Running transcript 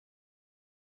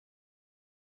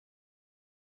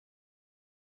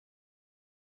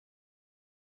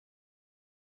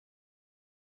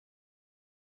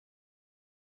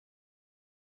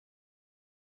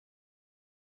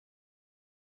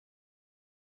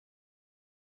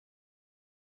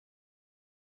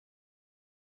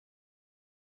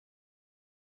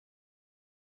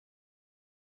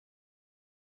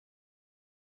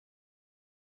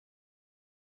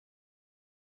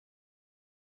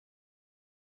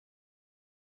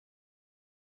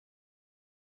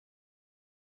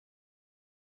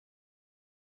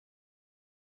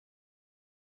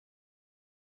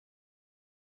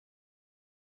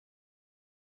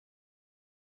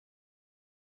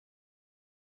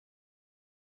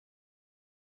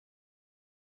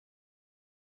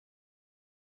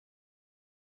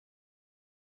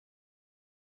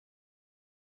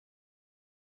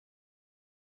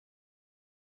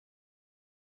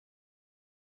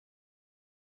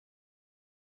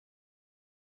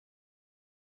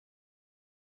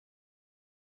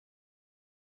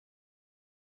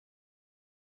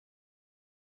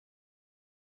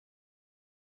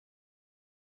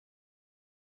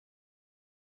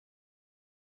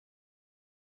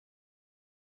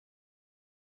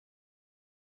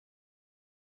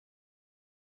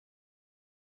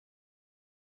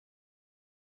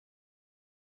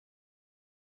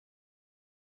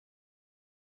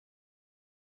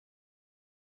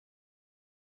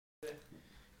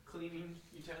Cleaning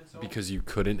utensil. Because you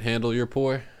couldn't handle your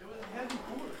pour? It was a heavy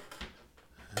pour.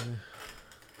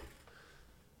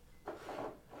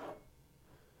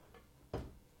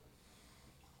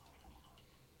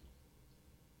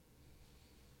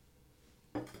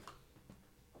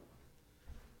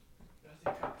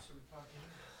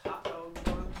 Hot dog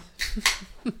buns.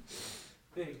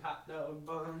 Big hot dog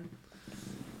bun.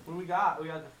 What do we got? We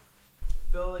got the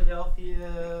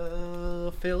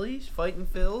Philadelphia Phillies, Fighting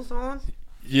Phils on.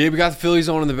 Yeah, we got the Phillies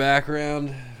on in the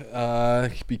background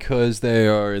because they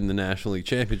are in the National League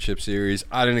Championship Series.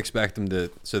 I didn't expect them to,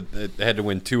 so they had to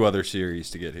win 2 other series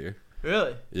to get here.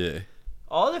 Really? Yeah.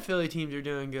 All the Philly teams are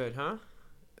doing good, huh?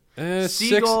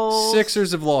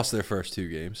 Sixers have lost their first 2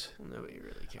 games. Well, nobody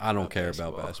really cares. I don't care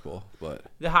about basketball, but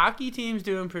The hockey team's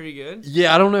doing pretty good.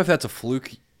 yeah, I don't know if that's a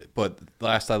fluke, but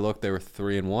last I looked, they were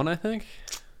 3-1, I think.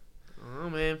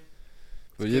 Oh man.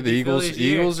 But yeah, the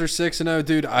Eagles are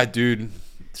 6-0, dude.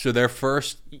 So their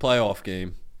first playoff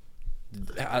game.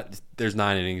 There's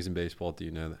 9 innings in baseball. Do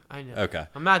you know that? I know. Okay.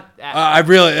 I'm not.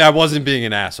 I wasn't being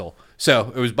an asshole.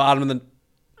 So it was bottom of the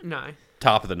No.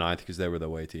 top of the 9th because they were the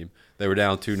away team. They were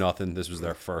down 2-0. This was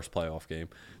their first playoff game.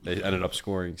 They ended up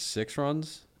scoring 6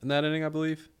 runs in that inning, I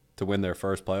believe, to win their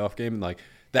first playoff game. And like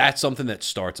that's something that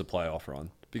starts a playoff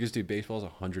run because dude, baseball's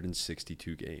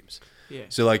 162 games. Yeah.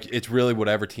 So like it's really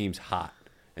whatever team's hot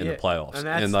in the playoffs,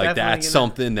 and like that's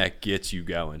something that gets you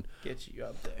going. Gets you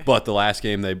up there. But the last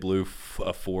game they blew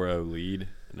a 4-0 lead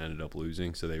and ended up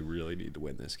losing, so they really need to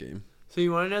win this game. So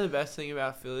you want to know the best thing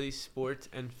about Phillies sports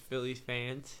and Phillies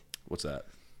fans? What's that?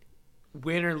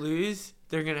 Win or lose,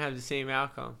 they're gonna have the same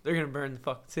outcome. They're gonna burn the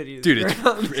fucking city to Dude, the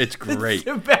ground. it's great. It's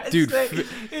the best Dude, thing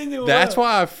in the that's world.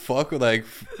 why I fuck with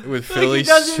with Like, Philly it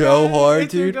doesn't so matter hard,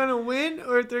 if dude. they're gonna win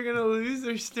or if they're gonna lose,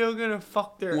 they're still gonna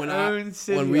fuck their own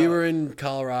city. When we up. were in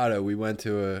Colorado, we went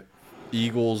to a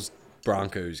Eagles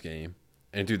Broncos game,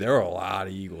 and dude, there were a lot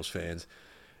of Eagles fans,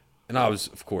 and I was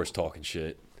of course talking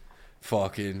shit.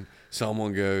 Fucking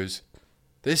someone goes,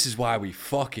 "This is why we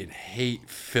fucking hate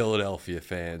Philadelphia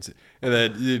fans," and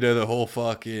then the whole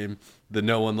fucking. The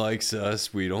no one likes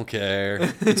us. We don't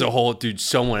care. It's a whole dude.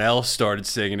 Someone else started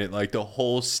singing it. Like the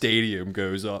whole stadium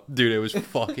goes up. Dude, it was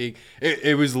fucking.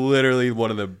 It was literally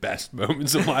one of the best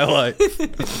moments of my life.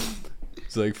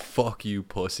 It's like fuck you,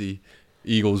 pussy.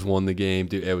 Eagles won the game,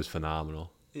 dude. It was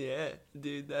phenomenal. Yeah,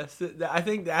 dude, that's it. I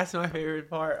think that's my favorite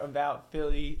part about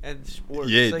Philly and sports.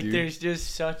 Yeah, like dude. There's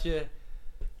just such a.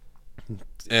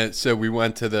 And so we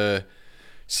went to the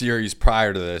series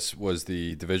prior to this was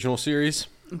the divisional series.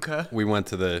 Okay. We went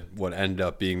to what ended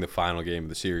up being the final game of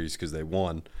the series because they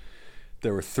won.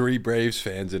 There were 3 Braves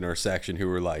fans in our section who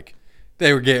were like,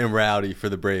 they were getting rowdy for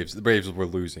the Braves. The Braves were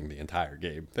losing the entire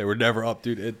game. They were never up,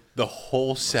 dude. The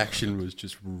whole section was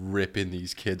just ripping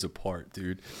these kids apart,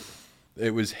 dude.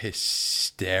 It was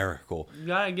hysterical. You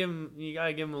gotta give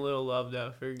them a little love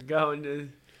though for going to.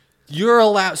 You're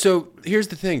allowed. So here's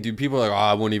the thing, dude. People are like,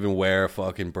 I wouldn't even wear a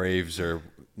fucking Braves or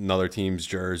another team's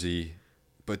jersey.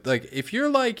 But, like, if you're,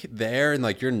 like, there and,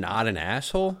 like, you're not an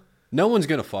asshole, no one's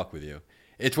going to fuck with you.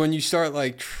 It's when you start,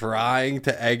 like, trying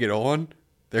to egg it on,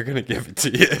 they're going to give it to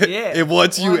you. Yeah. And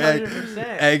once you 100%.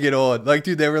 egg it on. Like,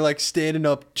 dude, they were, like, standing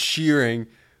up cheering.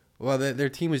 Well, their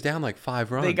team was down, like,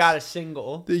 5 runs. They got a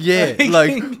single. Yeah.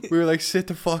 Like, we were like, sit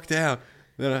the fuck down.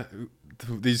 Then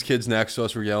these kids next to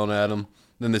us were yelling at him.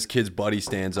 Then this kid's buddy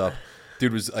stands up.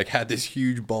 Dude was, like, had this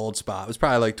huge bald spot. It was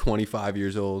probably, like, 25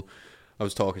 years old. I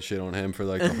was talking shit on him for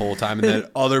like the whole time, and then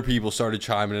other people started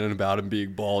chiming in about him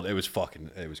being bald. It was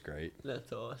great.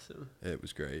 That's awesome. It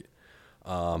was great.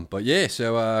 But yeah,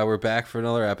 so we're back for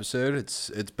another episode.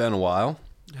 It's been a while.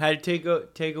 Had to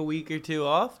take a week or 2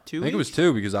 off. 2 weeks. I think it was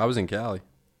 2 because I was in Cali.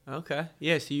 Okay.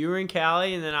 Yeah. So you were in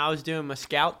Cali, and then I was doing my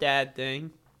scout dad thing.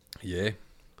 Yeah.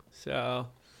 So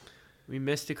we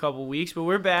missed a couple weeks, but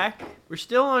we're back. We're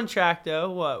still on track though.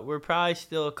 What? We're probably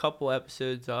still a couple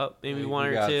episodes up, maybe 1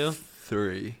 or 2.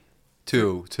 3,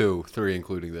 2, 3,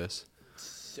 including this.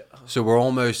 So we're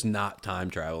almost not time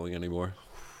traveling anymore.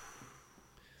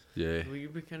 Yeah. We're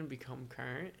going to become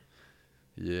current.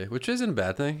 Yeah, which isn't a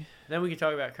bad thing. Then we can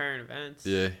talk about current events.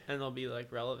 Yeah. And they'll be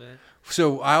like relevant.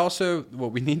 So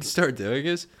what we need to start doing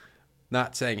is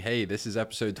not saying, hey, this is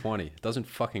episode 20. It doesn't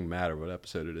fucking matter what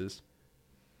episode it is.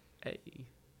 Hey.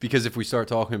 Because if we start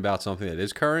talking about something that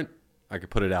is current, I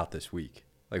could put it out this week.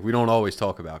 Like, we don't always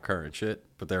talk about current shit,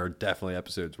 but there are definitely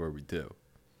episodes where we do.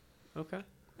 Okay.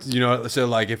 You know, so,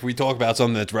 like, if we talk about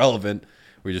something that's relevant,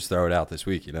 we just throw it out this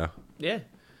week, you know? Yeah.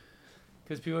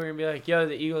 Because people are going to be like, yo,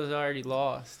 the Eagles already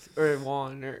lost or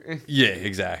won. Or Yeah,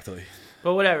 exactly.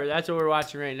 But whatever. That's what we're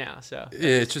watching right now. So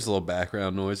Yeah, it's just a little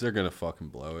background noise. They're going to fucking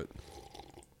blow it.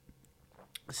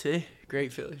 See,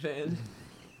 great Philly fan.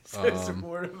 So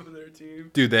supportive of their team.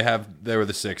 Dude, they were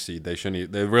the 6th seed.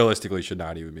 They realistically should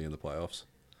not even be in the playoffs.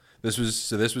 This was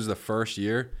the first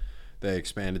year they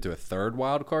expanded to a 3rd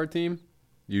wild card team.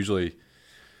 Usually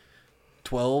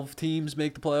 12 teams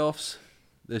make the playoffs.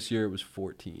 This year it was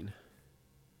 14.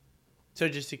 So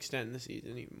just extend the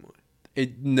season even more.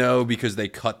 No, because they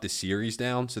cut the series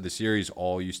down. So the series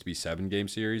all used to be 7-game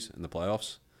series in the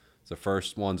playoffs. So the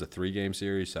first one's a 3-game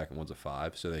series, second one's a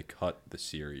 5. So they cut the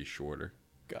series shorter.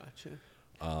 Gotcha.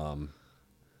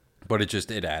 But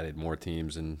it added more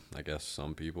teams, and I guess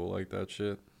some people like that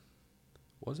shit.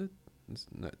 Was it?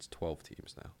 It's 12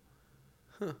 teams now.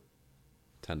 Huh.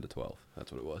 10 to 12.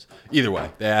 That's what it was. Either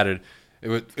way, they added.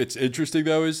 It's interesting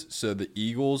though so the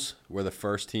Eagles were the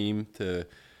first team to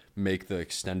make the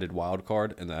extended wild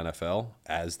card in the NFL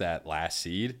as that last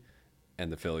seed,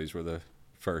 and the Phillies were the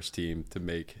first team to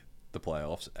make the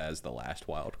playoffs as the last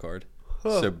wild card.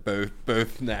 Huh. So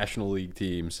both National League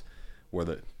teams were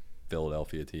the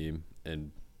Philadelphia team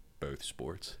in both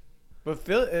sports. But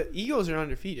Eagles are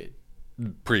undefeated.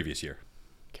 Previous year.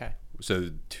 Okay.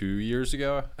 So 2 years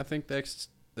ago, I think they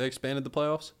expanded the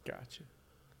playoffs. Gotcha.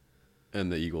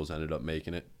 And the Eagles ended up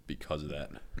making it because of that.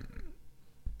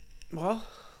 Well,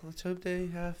 let's hope they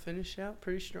finish out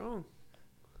pretty strong.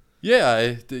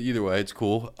 Yeah, either way, it's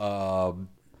cool.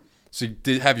 So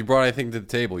have you brought anything to the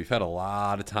table? You've had a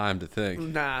lot of time to think.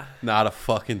 Nah. Not a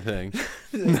fucking thing.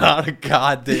 Not a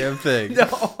goddamn thing. The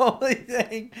only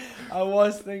thing I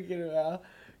was thinking about.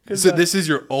 So this is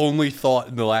your only thought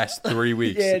in the last 3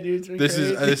 weeks. Yeah, dude. This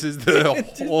is the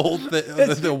whole thing.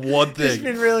 The one thing. It's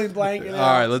been really blanking out.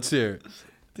 All right, let's hear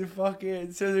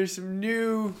it. So there's some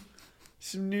new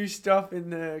stuff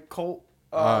in the cult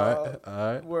all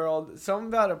right. world. Something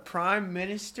about a prime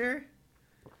minister.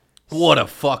 What a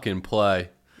fucking play.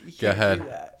 Go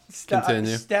ahead.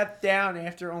 Continue. Step down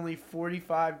after only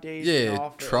 45 days in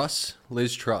office.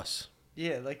 Liz Truss.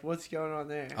 Yeah, like what's going on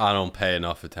there? I don't pay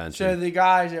enough attention. So the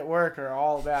guys at work are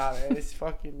all about it. It's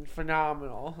fucking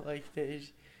phenomenal. Like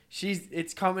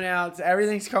it's coming out.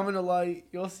 Everything's coming to light.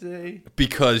 You'll see.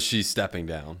 Because she's stepping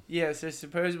down. Yeah, so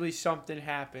supposedly something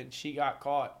happened. She got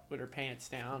caught with her pants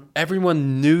down.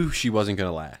 Everyone knew she wasn't going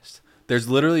to last. There's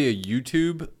literally a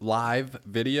YouTube live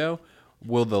video.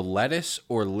 Will the lettuce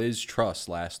or Liz Truss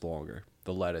last longer?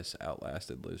 The lettuce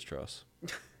outlasted Liz Truss.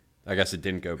 I guess it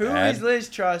didn't go bad. Who is Liz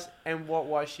Truss and what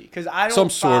was she? Because I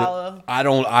don't follow. I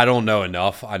don't know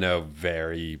enough. I know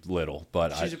very little,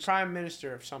 but she's a prime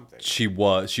minister of something. She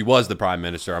was the prime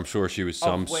minister. I'm sure she was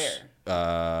some. Of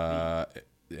where?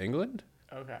 England.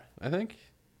 Okay. I think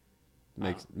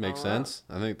makes sense.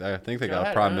 I think they Go got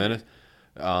ahead, a prime minister.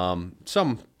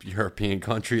 Some European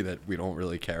country that we don't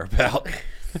really care about.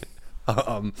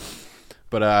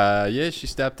 But yeah, she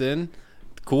stepped in.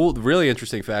 Cool. The really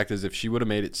interesting fact is if she would have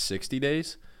made it 60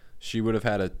 days, she would have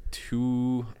had a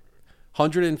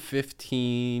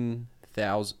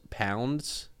 215,000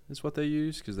 pounds is what they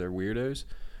use because they're weirdos.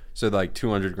 So like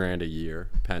 $200,000 a year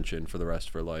pension for the rest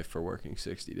of her life for working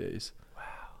 60 days. Wow.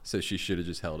 So she should have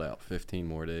just held out 15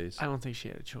 more days. I don't think she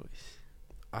had a choice.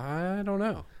 I don't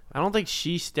know. I don't think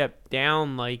she stepped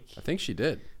down like. I think she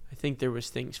did. I think there was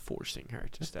things forcing her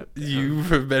to step down.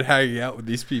 You've been hanging out with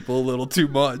these people a little too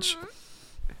much.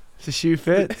 The shoe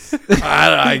fits.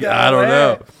 I don't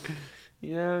know.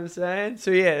 You know what I'm saying? So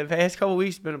yeah, the past couple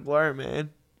weeks have been a blur, man.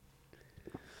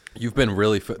 You've been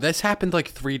really. This happened like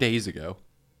 3 days ago.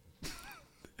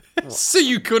 So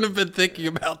you couldn't have been thinking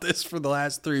about this for the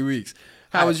last 3 weeks.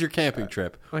 How was your camping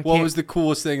trip? What was the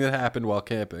coolest thing that happened while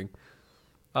camping?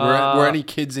 Were any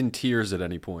kids in tears at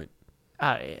any point?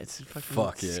 Oh, yeah, it's a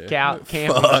fucking yeah. scout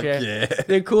camping trip. Yeah.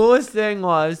 The coolest thing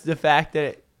was the fact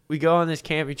that we go on this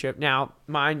camping trip. Now,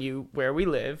 mind you, where we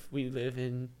live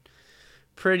in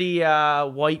pretty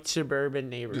white suburban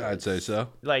neighborhoods. I'd say so.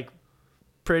 Like,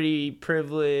 pretty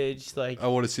privileged. Like, I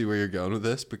want to see where you're going with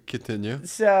this, but continue.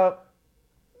 So,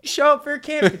 show up for a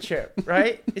camping trip,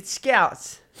 right? It's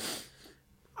scouts.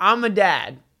 I'm a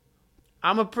dad.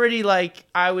 I'm a pretty, like,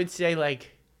 I would say, like,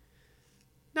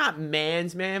 not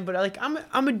man's man, but like I'm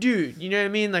a dude. You know what I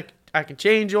mean? Like I can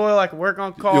change oil, I can work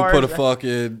on cars. You'll put a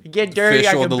fucking get dirty. Fish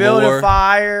I can on the build lure. a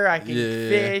fire. I can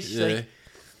fish. Yeah. Like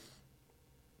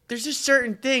there's just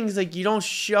certain things like you don't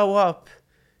show up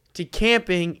to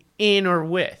camping in or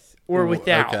with or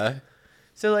without. Okay.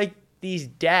 So like these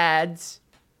dads,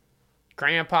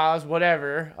 grandpas,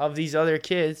 whatever of these other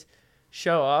kids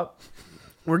show up.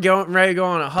 We're ready to go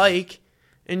on a hike,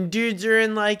 and dudes are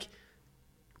in like.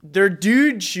 They're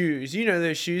dude shoes. You know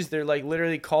those shoes? They're like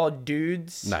literally called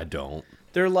dudes. No, I don't.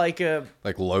 They're like a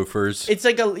loafers. It's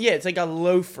like a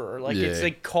loafer. Like it's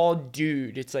like called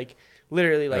dude. It's like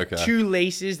literally like Okay. 2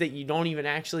 laces that you don't even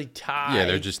actually tie. Yeah,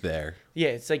 they're just there. Yeah,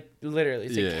 it's like literally,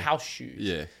 it's like house shoes.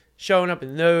 Yeah. Showing up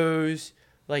in those,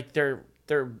 like they're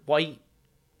white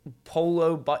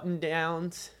polo button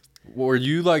downs. Were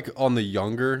you like on the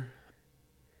younger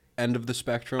end of the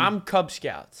spectrum? I'm Cub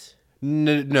Scouts.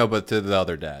 No, but to the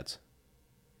other dads.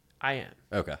 I am.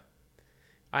 Okay.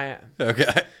 I am.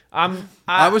 Okay.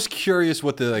 I was curious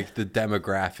what the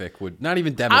demographic would, not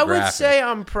even demographic. I would say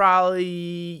I'm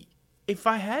probably, if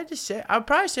I had to say, I would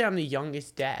probably say I'm the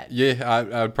youngest dad. Yeah,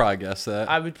 I would probably guess that.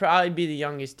 I would probably be the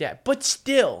youngest dad, but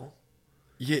still.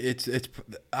 Yeah, it's.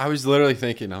 I was literally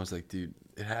thinking, I was like, dude,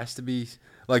 it has to be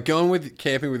like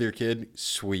camping with your kid,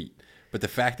 sweet. But the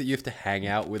fact that you have to hang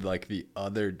out with like the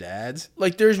other dads,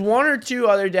 like there's 1 or 2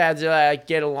 other dads that I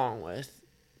get along with.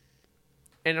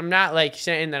 And I'm not like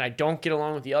saying that I don't get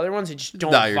along with the other ones. I just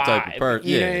don't your vibe. type of person.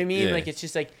 You know Yeah, what I mean? yeah. Like it's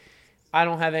just like I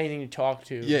don't have anything to talk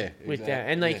to. With exactly. them.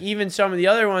 And like even some of the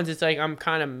other ones, it's like I'm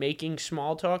kind of making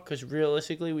small talk because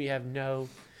realistically we have no.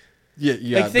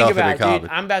 yeah. Like think about it, common. dude.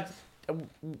 I'm about.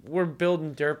 We're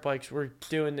building dirt bikes. We're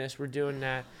doing this. We're doing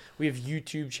that. We have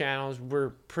YouTube channels. We're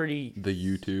pretty The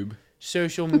YouTube.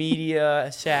 social media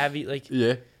savvy. Like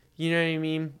Yeah. you know what I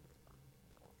mean?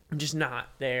 I'm just not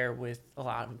there with a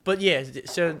lot of them. But yeah,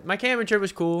 so my camping trip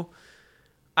was cool.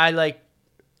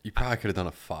 You probably could have done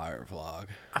a fire vlog.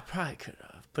 I probably could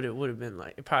have, but it would have been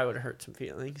like, it probably would have hurt some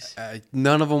feelings.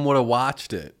 None of them would have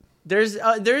watched it. There's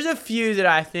a few that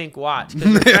I think watch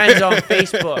because they're friends on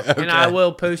Facebook, Okay. and I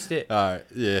will post it. All right,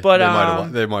 yeah. But,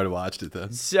 they might have watched it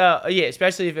then. So yeah,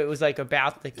 especially if it was like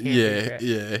about the camping trip.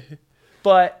 Yeah.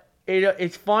 But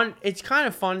it's fun. It's kind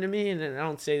of fun to me, and I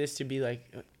don't say this to be like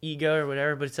ego or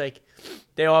whatever, but it's like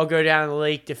they all go down to the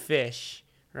lake to fish,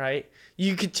 right?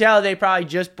 You could tell they probably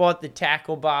just bought the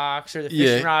tackle box or the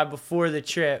fishing rod before the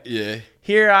trip. Yeah.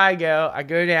 Here I go. I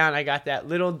go down. I got that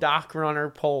little dock runner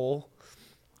pole.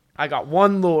 I got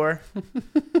 1 lure.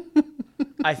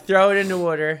 I throw it in the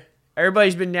water.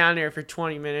 Everybody's been down there for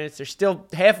 20 minutes.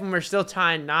 Half of them are still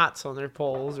tying knots on their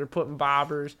poles or putting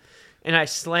bobbers, and I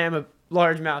slam a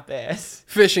largemouth bass.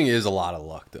 Fishing is a lot of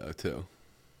luck though too.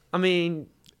 I mean,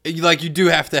 Like you do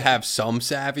have to have some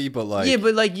savvy, but like yeah,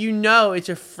 but like it's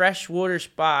a freshwater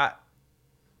spot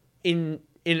in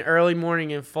early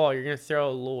morning and fall. You're gonna throw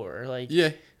a lure, like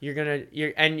yeah. you're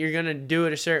gonna do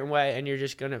it a certain way, and you're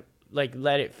just gonna like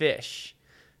let it fish.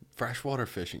 Freshwater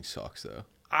fishing sucks though.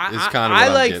 I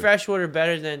like freshwater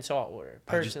better than saltwater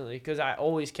personally because I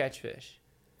always catch fish.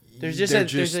 There's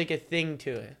there's like a thing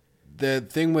to it. The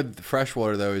thing with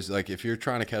freshwater though is like if you're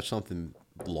trying to catch something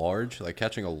large, like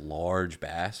catching a large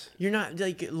bass. You're not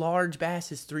like large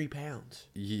bass is 3 pounds.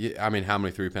 Yeah, I mean, how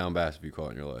many 3-pound bass have you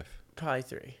caught in your life? Probably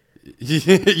 3.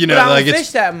 You know, But I don't like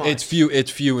fish that much. It's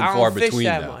few and I far don't fish between.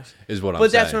 that Though, much. is what I'm saying.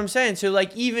 But that's what I'm saying. So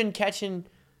like even catching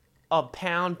a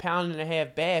pound and a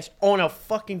half bass on a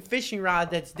fucking fishing rod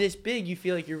that's this big, you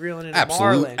feel like you're reeling in a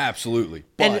marlin. Absolutely.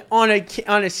 And But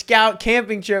on a scout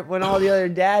camping trip when all the other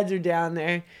dads are down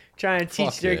there trying to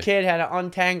teach their kid how to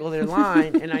untangle their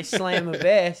line, and I slam a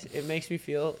bass, it makes me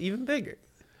feel even bigger.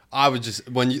 I would just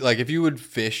if you would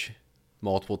fish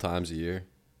multiple times a year,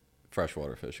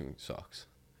 freshwater fishing sucks.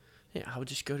 Yeah, I would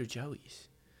just go to Joey's.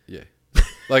 Yeah.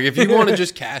 Like if you want to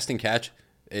just cast and catch,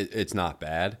 it's not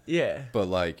bad. Yeah. But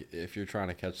like if you're trying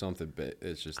to catch something big,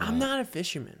 it's just I'm not a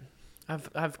fisherman.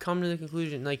 I've come to the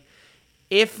conclusion, like,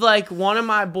 if like one of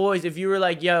my boys, if you were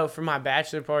like, yo, for my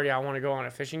bachelor party, I want to go on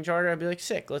a fishing charter, I'd be like,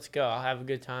 sick, let's go. I'll have a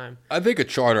good time. I think a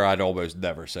charter I'd almost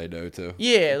never say no to.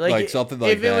 Yeah, like something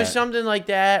like if that. it was something like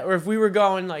that, or if we were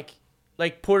going like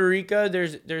Puerto Rico,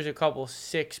 there's a couple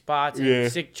sick spots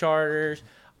and sick charters.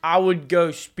 I would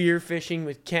go spear fishing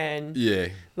with Ken. Yeah.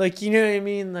 Like, you know what I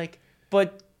mean? Like,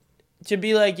 but to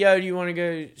be like, yo, do you want to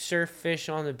go surf fish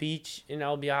on the beach in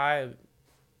LBI?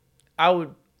 I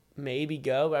would maybe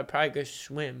go, but I'd probably go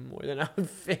swim more than I would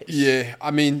fish. Yeah,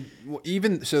 I mean,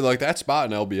 even so, like that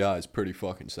spot in LBI is pretty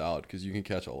fucking solid because you can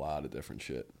catch a lot of different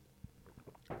shit.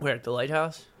 Where, at the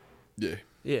lighthouse? Yeah.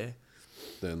 Yeah.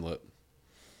 The inlet.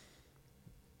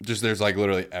 Just there's like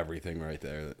literally everything right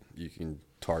there that you can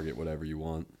target whatever you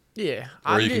want. Yeah.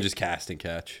 Or you can just cast and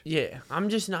catch. Yeah. I'm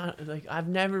just not, like, I've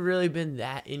never really been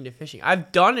that into fishing.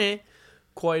 I've done it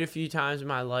quite a few times in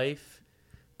my life.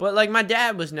 But, like, my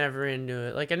dad was never into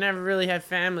it. Like, I never really had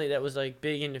family that was, like,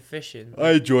 big into fishing.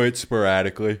 I enjoy it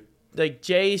sporadically. Like,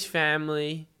 Jay's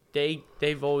family,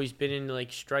 they've always been into,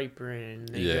 like, stripering. And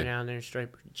they go down there and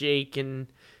striper. Jake and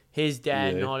his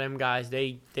dad and all them guys,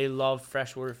 they love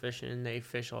freshwater fishing, and they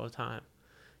fish all the time.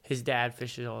 His dad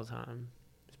fishes all the time.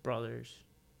 His brothers.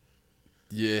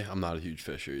 Yeah, I'm not a huge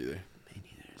fisher either. Me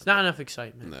neither. It's not enough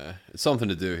excitement. Nah, it's something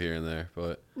to do here and there,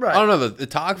 but Right. I don't know. The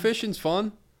tog fishing's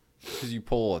fun because you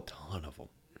pull a ton of them.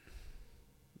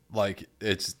 Like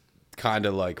it's kind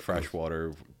of like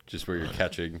freshwater, just where you're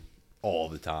catching all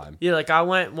the time. Yeah, like I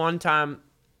went one time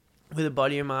with a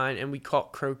buddy of mine and we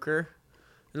caught croaker.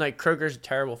 And like croaker's a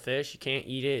terrible fish. You can't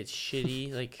eat it. It's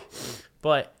shitty. Like,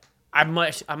 but I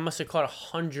must have caught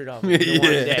 100 of them in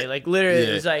one day. Like literally,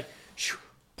 it was like, shoo,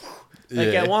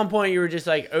 like at one point you were just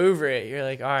like over it. You're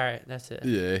like, all right, that's it.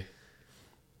 Yeah.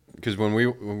 Because when we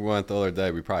went the other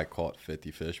day, we probably caught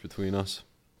 50 fish between us,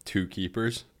 2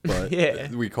 keepers. But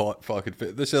we caught fucking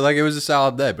fish. So like it was a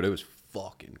solid day, but it was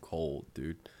fucking cold,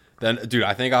 dude. Then, dude,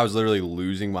 I think I was literally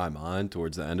losing my mind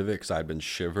towards the end of it because I'd been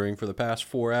shivering for the past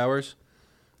 4 hours.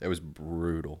 It was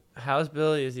brutal. How's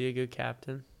Billy? Is he a good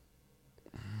captain?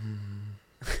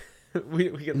 we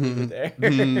can leave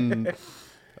it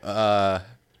there.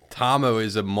 Tomo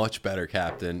is a much better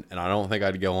captain, and I don't think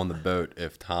I'd go on the boat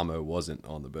if Tomo wasn't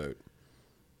on the boat.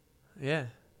 Yeah.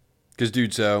 Because,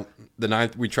 dude, so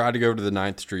we tried to go to the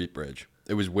 9th Street Bridge.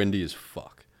 It was windy as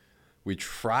fuck. We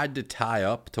tried to tie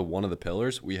up to one of the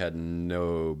pillars. We had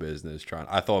no business trying.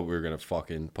 I thought we were going to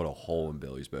fucking put a hole in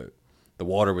Billy's boat. The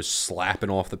water was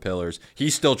slapping off the pillars.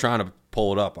 He's still trying to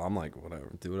pull it up. I'm like,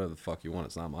 whatever. Do whatever the fuck you want.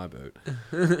 It's not my boat.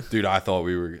 Dude, I thought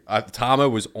Tomo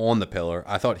was on the pillar.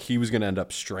 I thought he was going to end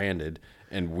up stranded,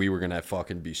 and we were going to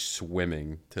fucking be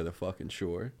swimming to the fucking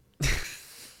shore.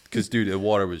 Because, dude, the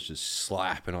water was just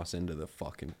slapping us into the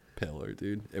fucking pillar,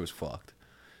 dude. It was fucked.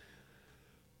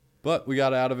 But we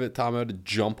got out of it. Tomo had to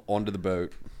jump onto the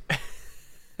boat.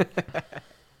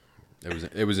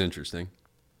 It was interesting.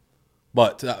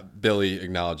 But Billy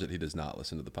acknowledged that he does not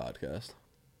listen to the podcast.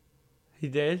 He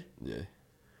did? Yeah.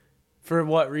 For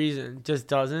what reason? Just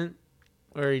doesn't?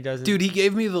 Or he doesn't? Dude, he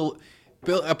gave me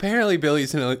apparently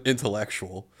Billy's an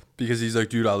intellectual. Because he's like,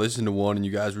 dude, I listened to one and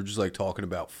you guys were just like talking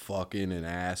about fucking and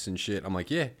ass and shit. I'm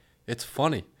like, yeah, it's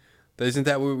funny. Isn't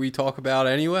that what we talk about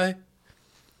anyway?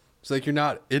 It's like, you're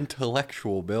not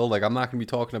intellectual, Bill. Like, I'm not going to be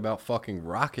talking about fucking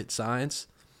rocket science.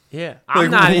 Yeah,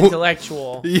 I'm not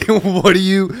intellectual. What do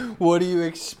you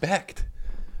expect?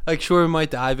 Like, sure, we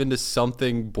might dive into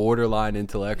something borderline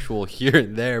intellectual here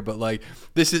and there, but like,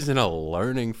 this isn't a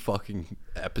learning fucking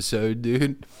episode,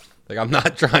 dude. Like, I'm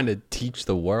not trying to teach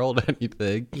the world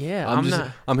anything. Yeah,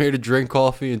 I'm here to drink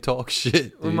coffee and talk shit,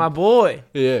 dude. With my boy.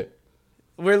 Yeah.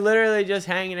 We're literally just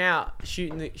hanging out,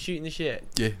 shooting the shit.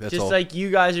 Yeah, that's just all. like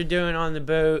you guys are doing on the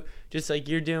boat, just like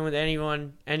you're doing with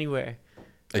anyone, anywhere.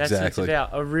 That's exactly. what it's about.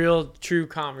 A real, true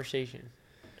conversation.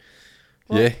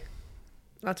 Well, yeah.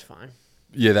 That's fine.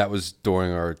 Yeah, that was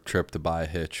during our trip to buy a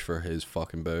hitch for his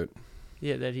fucking boat.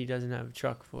 Yeah, that he doesn't have a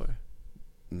truck for.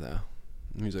 No.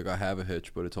 He's like, I have a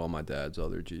hitch, but it's on my dad's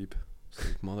other Jeep. It's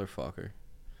like, motherfucker.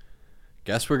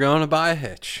 Guess we're going to buy a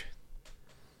hitch.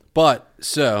 But,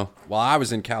 so, while I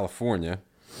was in California.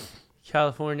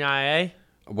 California, IA?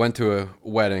 I went to a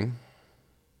wedding.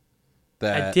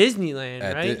 At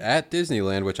Disneyland, right? At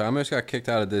Disneyland, which I almost got kicked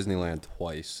out of Disneyland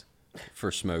twice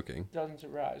for smoking. Doesn't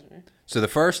surprise me. So the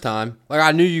first time, like,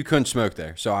 I knew you couldn't smoke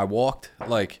there. So I walked,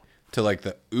 like, to, like,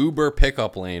 the Uber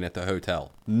pickup lane at the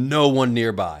hotel. No one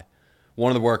nearby.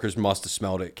 One of the workers must have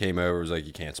smelled it, came over, was like,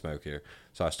 you can't smoke here.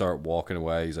 So I start walking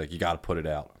away. He's like, you got to put it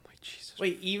out. I'm like, Jesus.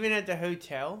 Wait, even at the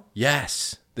hotel?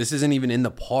 Yes. This isn't even in the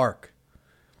park.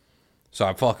 So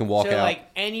I fucking walk out. So, like,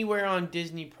 anywhere on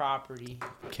Disney property,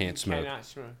 can't smoke. Cannot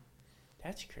smoke.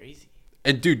 That's crazy.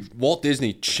 And, dude, Walt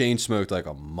Disney chain smoked like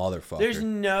a motherfucker. There's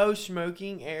no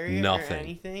smoking area or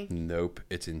anything? Nope.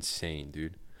 It's insane,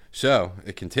 dude. So,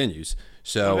 it continues.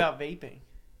 So, what about vaping?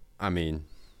 I mean,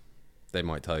 they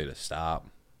might tell you to stop.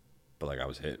 But, like,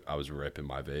 I was ripping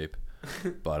my vape.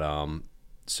 But,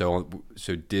 so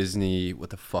Disney, what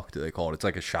the fuck do they call it? It's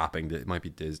like a shopping, it might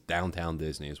be downtown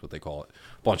Disney is what they call it.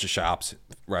 Bunch of shops,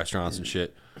 restaurants and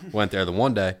shit. Went there the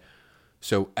one day.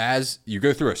 So as you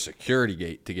go through a security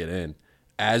gate to get in,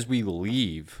 as we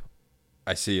leave,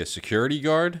 I see a security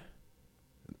guard,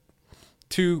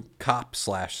 2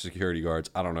 cop/security guards.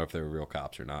 I don't know if they were real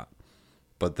cops or not.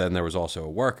 But then there was also a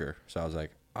worker. So I was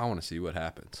like, I want to see what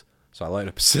happens. So I light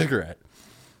up a cigarette.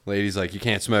 Lady's like, you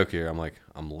can't smoke here. I'm like,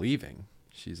 I'm leaving.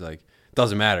 She's like,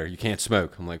 doesn't matter. You can't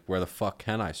smoke. I'm like, where the fuck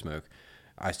can I smoke?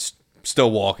 Still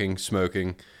walking,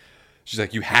 smoking. She's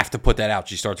like, you have to put that out.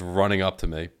 She starts running up to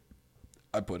me.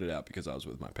 I put it out because I was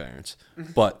with my parents.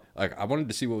 But, like, I wanted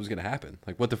to see what was going to happen.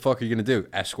 Like, what the fuck are you going to do?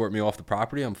 Escort me off the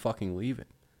property? I'm fucking leaving.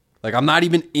 Like, I'm not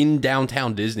even in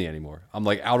downtown Disney anymore. I'm,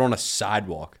 like, out on a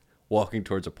sidewalk walking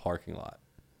towards a parking lot.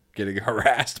 Getting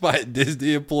harassed by a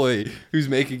Disney employee who's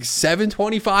making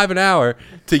 $7.25 an hour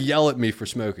to yell at me for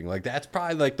smoking. Like, that's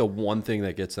probably, like, the one thing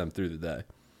that gets them through the day.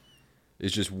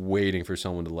 is just waiting for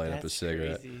someone to light up a That's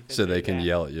cigarette crazy that so they they're can that-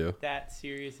 yell at you. That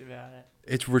serious about it.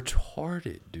 It's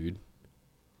retarded, dude.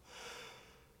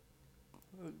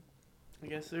 I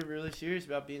guess they're really serious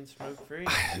about being smoke free.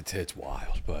 It's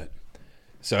wild, but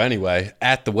so anyway,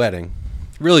 at the wedding,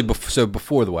 really,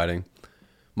 before the wedding,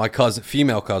 my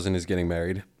female cousin, is getting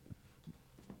married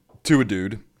to a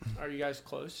dude. Are you guys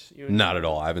close? You and Not at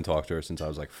all. I haven't talked to her since I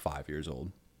was like 5 years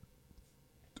old.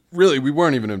 Really, we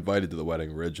weren't even invited to the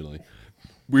wedding originally.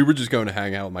 We were just going to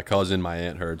hang out with my cousin. My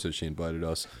aunt heard, so she invited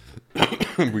us.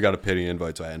 We got a pity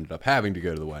invite, so I ended up having to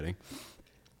go to the wedding.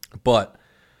 But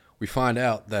we find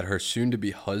out that her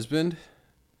soon-to-be husband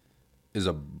is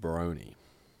a brony.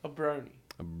 A brony.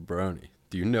 A brony.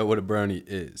 Do you know what a brony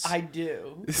is? I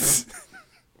do.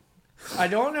 I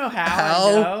don't know how How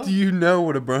I know. do you know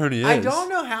what a brony is? I don't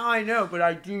know how I know, but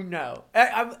I do know.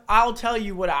 I'll tell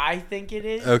you what I think it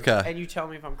is. Okay. And you tell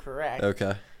me if I'm correct.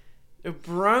 Okay. A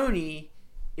brony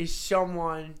is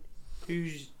someone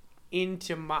who's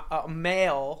into a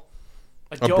male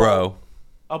adult.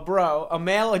 A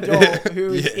male adult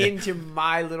who's Yeah. into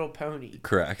My Little Pony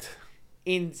Correct.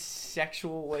 in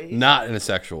sexual ways. Not in a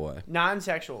sexual way. Not in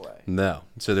sexual way. No.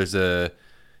 So there's a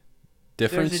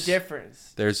difference. There's a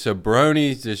difference. There's a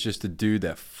brony. There's just a dude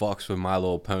that fucks with My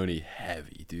Little Pony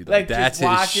heavy, dude. Like that's just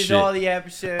watches his shit. all the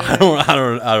episodes. I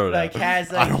don't know. Like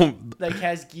has like I don't.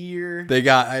 has gear. They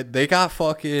got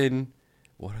fucking.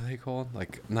 What are they called?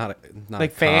 Like not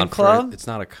Like a fan conference. club? It's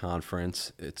not a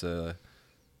conference. It's a.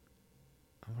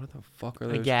 What the fuck are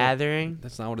those? A called? gathering.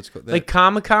 That's not what it's called. Like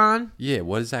Comic-Con? Yeah,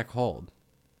 what is that called?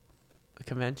 A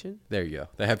convention? There you go.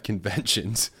 They have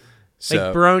conventions. So,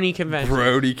 Like brony convention.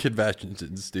 Brody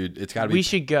conventions, dude. It's got to be We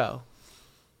should go.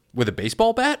 with a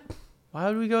baseball bat. Why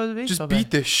would we go to the baseball Just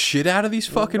beat the shit out of these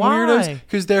fucking Why? weirdos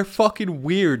because they're fucking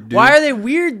weird, dude. Why are they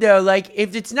weird though? Like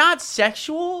if it's not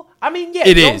sexual, I mean, yeah,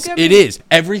 It don't is. get It me- is.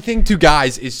 Everything to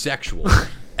guys is sexual.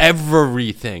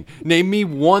 Everything. Name me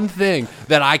one thing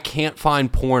that I can't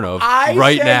find porn of I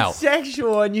right said now.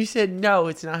 sexual, and you said no,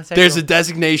 it's not sexual. There's a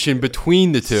designation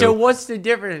between the two. So what's the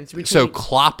difference between? So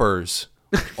cloppers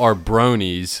are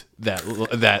bronies that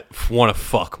want to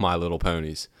fuck My Little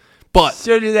Ponies. But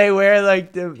So do they wear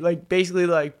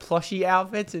basically plushy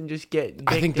outfits and just get?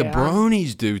 I think dicked the down?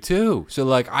 bronies do too.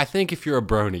 So I think if you're a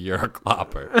brony, you're a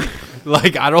clopper.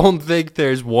 I don't think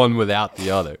there's one without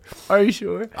the other. Are you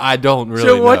sure? I don't really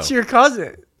So what's know. your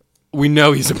cousin? We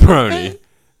know he's a brony,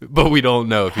 but we don't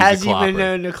know if Has he's a he clopper. been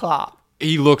known to clop?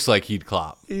 He looks like he'd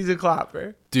clop. He's a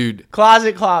clopper. Dude,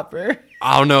 Closet clopper.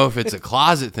 I don't know if it's a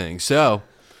closet thing. So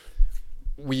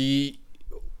we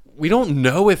don't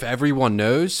know if everyone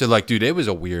knows. So dude, it was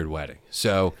a weird wedding.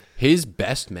 So his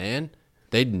best man,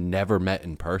 they'd never met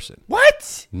in person.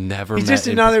 What? Never He's met just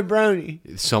in another brony.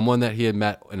 someone that he had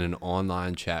met in an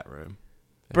online chat room.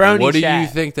 Brony What do chat. you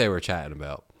think they were chatting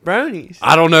about? Bronies.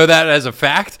 I don't know that as a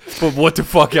fact, but what the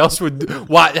fuck else would?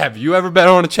 What have you ever been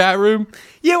on a chat room?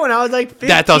 Yeah, when I was like 15.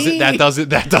 That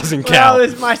doesn't When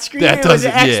count. my screen That was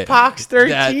doesn't- yeah. Xbox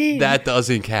 13. That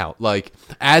doesn't count.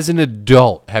 As an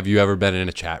adult, have you ever been in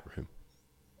a chat room?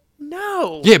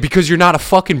 No. Yeah, because you're not a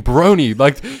fucking brony.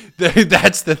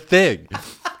 That's the thing.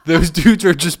 Those dudes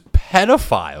are just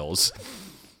pedophiles.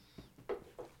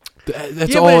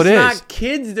 That's Yeah, all but it it's is. not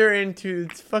kids they're into.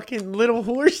 It's fucking little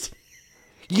horse.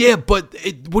 Yeah, but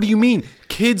what do you mean?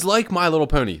 Kids like My Little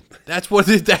Pony. That's what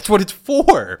it's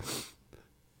for.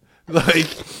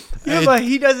 Yeah, but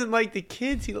he doesn't like the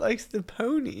kids. He likes the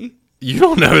pony. You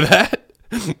don't know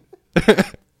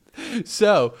that.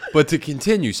 So, but to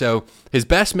continue, so his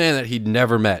best man that he'd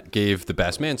never met gave the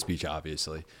best man speech,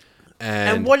 obviously.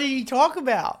 And what did he talk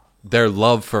about? Their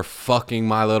love for fucking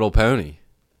My Little Pony.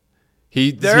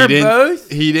 They're both?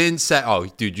 He didn't say, oh,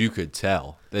 dude, you could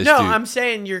tell. This No, dude, I'm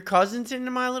saying your cousin's into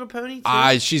My Little Pony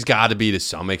too? she's got to be to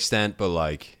some extent,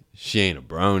 but she ain't a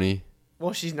brony.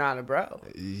 Well, she's not a bro.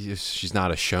 She's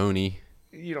not a shoney.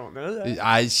 You don't know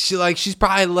that.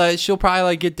 She'll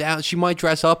probably get down. She might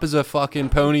dress up as a fucking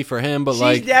pony for him, but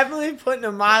She's definitely putting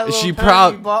a My Little she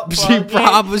Pony butt probably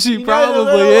plug in. You know the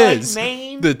little, is.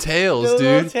 mane? The tails, The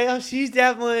little dude. tail. She's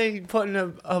definitely putting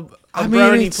a I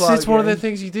brony mean, plug it's one of the in.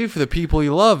 things you do for the people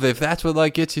you love. If that's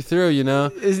what gets you through, you know.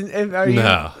 Are you,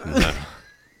 No.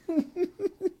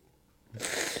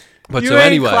 But you so ain't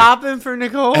anyway, clapping for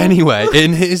Nicole?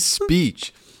 in his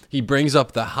speech, he brings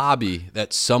up the hobby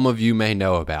that some of you may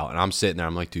know about, and I'm sitting there.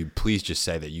 I'm like, dude, please just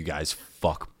say that you guys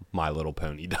fuck My Little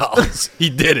Pony dolls. He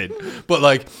didn't,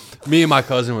 but me and my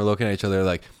cousin were looking at each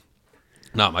other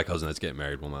not my cousin that's getting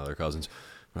married, one of my other cousins.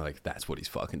 We're like, that's what he's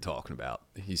fucking talking about.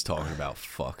 He's talking about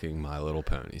fucking My Little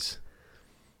Ponies.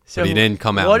 So but he didn't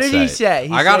come out. What and did he it. say?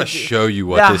 He I gotta said show you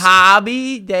what the this.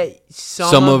 hobby that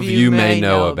Some of you may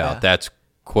know about. That's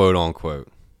quote unquote.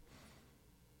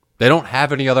 They don't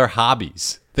have any other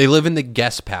hobbies. They live in the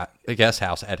guest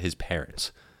house at his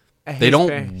parents. They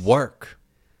don't work.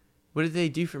 What did they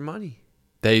do for money?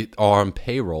 They are on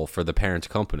payroll for the parents'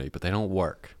 company, but they don't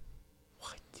work.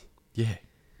 What? Yeah.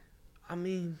 I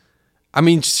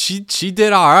mean, she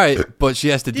did all right, but she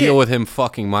has to deal with him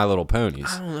fucking My Little Ponies.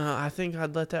 I don't know. I think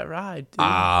I'd let that ride. Dude.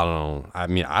 I don't. I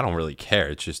mean, I don't really care.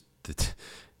 It's just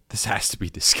this has to be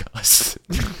discussed.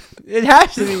 It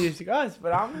has to be discussed,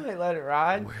 but I'm gonna let it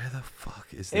ride. Where the fuck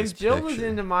is this? If Jill picture? was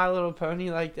into My Little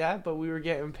Pony like that, but we were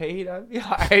getting paid, I'd be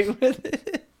alright with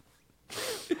it.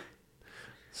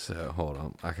 So hold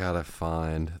on, I gotta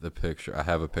find the picture. I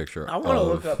have a picture. I want to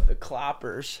look up the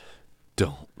cloppers.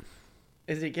 Don't.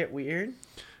 Does it get weird?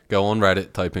 Go on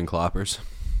Reddit, type in cloppers.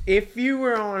 If you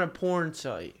were on a porn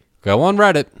site, Go on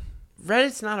Reddit.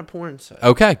 Reddit's not a porn site.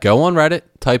 Okay, go on Reddit,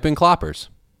 type in cloppers.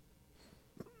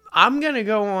 I'm gonna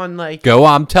go on like.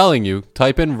 I'm telling you,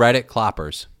 type in Reddit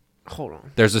cloppers. Hold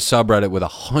on. There's a subreddit with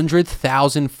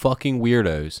 100,000 fucking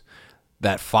weirdos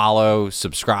that follow,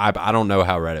 subscribe. I don't know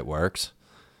how Reddit works.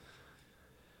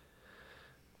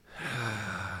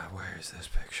 Where is this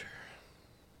picture?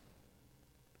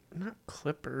 Not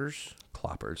clippers.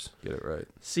 Cloppers. Get it right.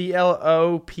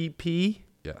 CLOPP.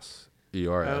 Yes.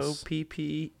 ERS.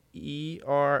 OPPERS.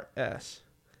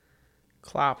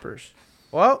 Cloppers.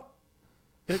 Well,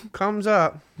 it comes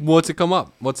up. What's it come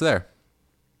up? What's there?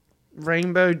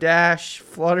 Rainbow Dash,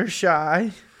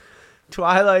 Fluttershy,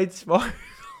 Twilight Spark.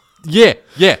 Yeah.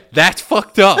 That's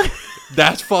fucked up.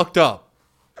 That's fucked up.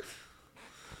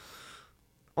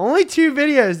 Only 2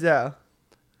 videos though.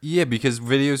 Yeah, because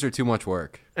videos are too much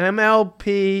work.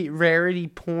 MLP Rarity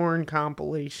Porn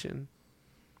Compilation.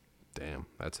 Damn,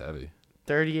 that's heavy.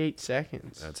 38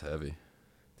 seconds. That's heavy.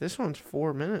 This one's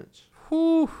 4 minutes.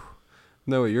 Whew.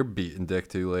 Know what you're beating dick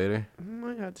to later. I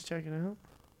might have to check it out.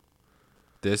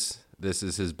 This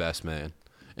is his best man,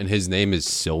 and his name is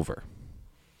Silver.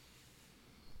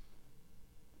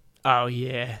 Oh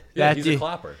yeah, Yeah, that he's dude, a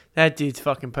clapper. That dude's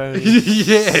fucking pony.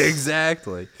 Yeah,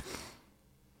 exactly.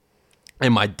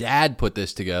 And my dad put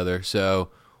this together. So,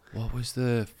 what was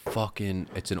the fucking?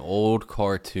 It's an old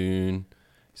cartoon.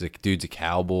 He's like, dude's a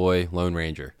cowboy, Lone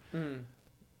Ranger.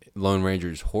 Lone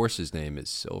Ranger's horse's name is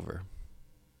Silver.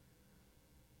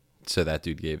 So that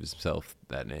dude gave himself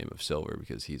that name of Silver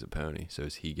because he's a pony. So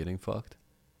is he getting fucked?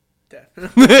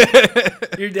 Definitely.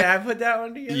 Your dad put that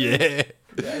one together? Yeah.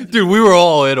 Dude, we were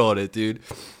all in on it, dude.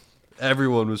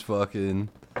 Everyone was fucking...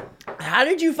 How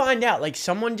did you find out? Like,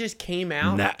 someone just came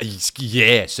out?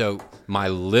 Yeah, so my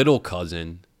little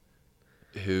cousin,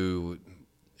 who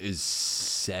is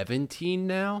 17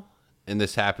 now, and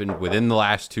this happened within the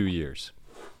last 2 years.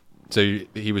 So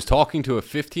he was talking to a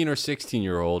 15 or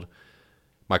 16-year-old.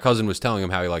 My cousin was telling him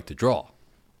how he liked to draw.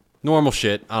 Normal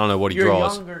shit. I don't know what he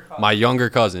draws. My younger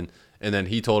cousin. And then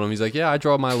he told him, he's like, yeah, I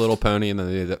draw My Little Pony. And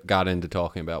then they got into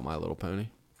talking about My Little Pony.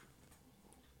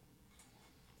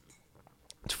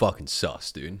 It's fucking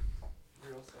sus, dude.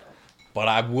 Real sus. But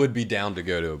I would be down to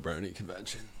go to a brony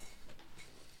convention.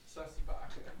 Sussy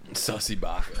Baka. Sussy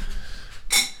Baka.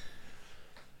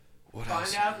 What Find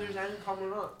else? out if there's any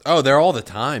coming up. Oh, they're all the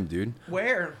time, dude.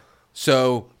 Where?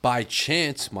 So, by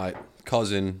chance, my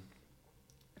cousin,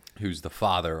 who's the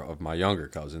father of my younger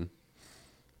cousin,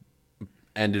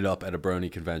 ended up at a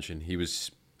brony convention. He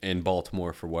was in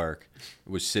Baltimore for work.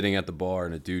 Was sitting at the bar,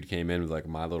 and a dude came in with like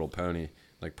My Little Pony,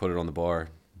 like put it on the bar.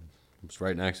 It was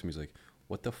right next to him. He's like,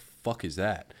 "What the fuck is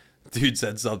that?" Dude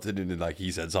said something, and then like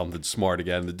he said something smart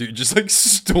again. The dude just like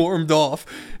stormed off,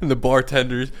 and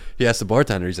he asked the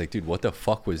bartender, he's like, "Dude, what the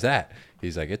fuck was that?"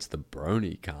 He's like, "It's the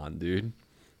brony con, dude.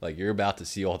 Like you're about to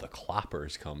see all the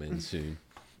cloppers come in soon."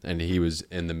 And he was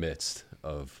in the midst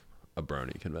of a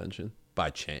brony convention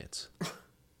by chance.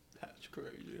 That's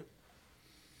crazy.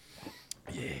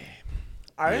 Yeah.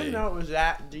 I didn't know it was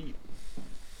that deep.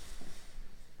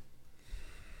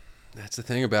 That's the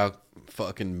thing about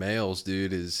fucking males,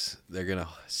 dude, is they're gonna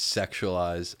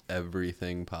sexualize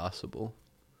everything possible.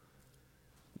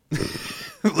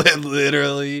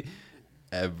 Literally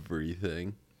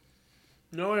everything.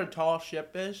 You know what a tall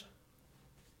ship is?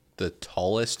 The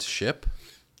tallest ship?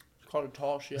 It's called a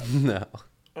tall ship. No.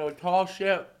 A tall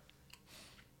ship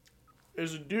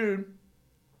is a dude.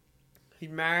 He's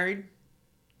married,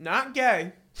 not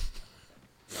gay,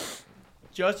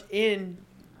 just in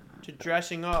to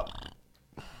dressing up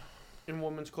in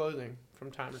women's clothing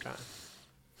from time to time.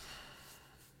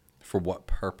 For what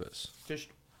purpose? Just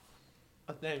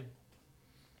a thing.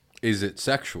 Is it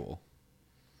sexual?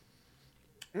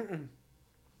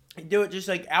 He'd do it just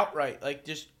like outright, like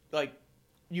just like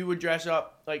you would dress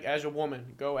up like as a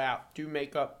woman, go out, do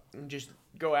makeup, and just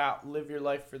go out, live your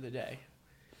life for the day.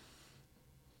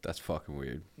 That's fucking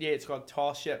weird. Yeah, it's called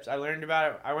Tall Ships. I learned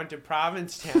about it. I went to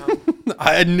Provincetown.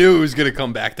 I knew it was gonna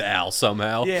come back to Al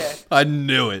somehow. Yeah. I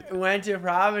knew it. Went to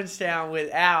Provincetown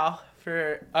with Al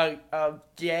for a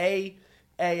gay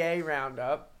AA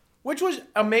roundup, which was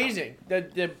amazing.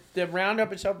 The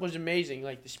roundup itself was amazing.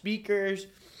 Like the speakers,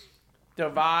 the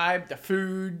vibe, the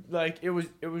food. Like it was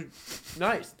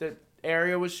nice. The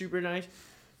area was super nice.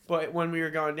 But when we were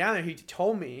going down there, he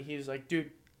told me, he was like, dude,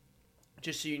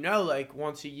 just so you know, like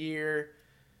once a year,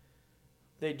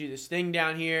 they do this thing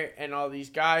down here, and all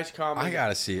these guys come. I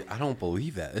gotta see it. I don't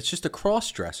believe that. It's just a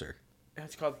cross dresser.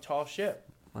 It's called the Tall Ship.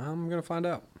 I'm gonna find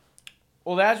out.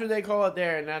 Well, that's what they call it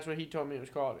there, and that's what he told me it was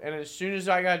called. And as soon as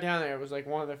I got down there, it was like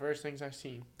one of the first things I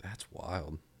seen. That's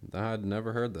wild. I'd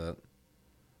never heard that.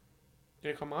 Did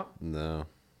it come up? No.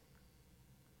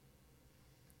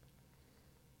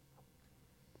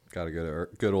 Gotta go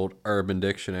to good old Urban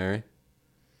Dictionary.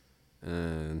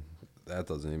 And that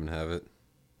doesn't even have it.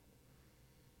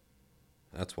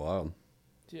 That's wild.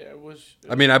 Yeah, it was.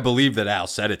 I mean, I believe that Al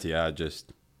said it to you. I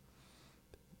just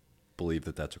believe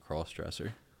that that's a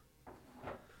cross-dresser.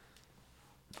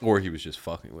 Or he was just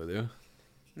fucking with you.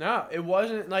 No, it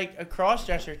wasn't like a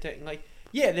cross-dresser thing. Like,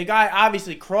 yeah, the guy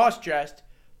obviously cross-dressed,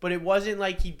 but it wasn't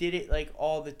like he did it like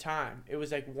all the time. It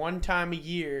was like one time a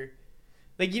year.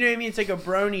 Like, you know what I mean? It's like a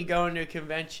brony going to a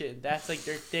convention. That's like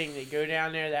their thing. They go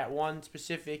down there that one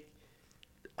specific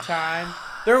time.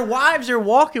 Their wives are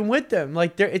walking with them.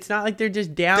 Like, it's not like they're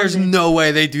just down There's there. no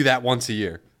way they do that once a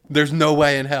year. There's no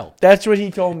way in hell. That's what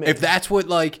he told me. If that's what,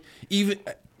 like, even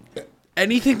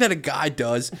anything that a guy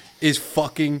does is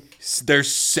fucking,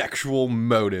 there's sexual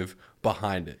motive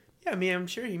behind it. Yeah, I mean, I'm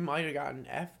sure he might have gotten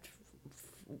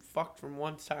fucked from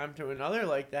one time to another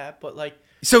like that, but like.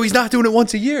 So he's not doing it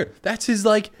once a year. That's his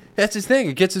thing.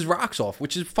 It gets his rocks off,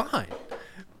 which is fine.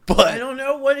 But I don't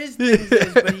know what his thing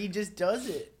is, but he just does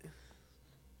it.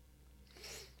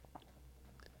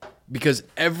 Because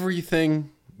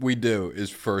everything we do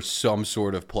is for some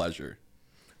sort of pleasure.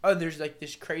 Oh, there's like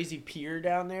this crazy pier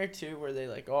down there too, where they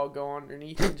like all go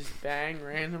underneath and just bang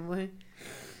randomly.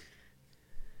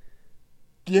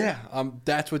 Yeah,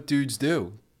 that's what dudes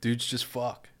do. Dudes just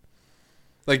fuck.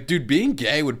 Like, dude, being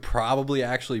gay would probably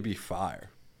actually be fire.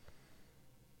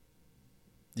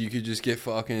 You could just get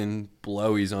fucking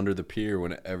blowies under the pier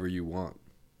whenever you want.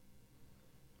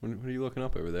 What are you looking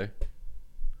up over there?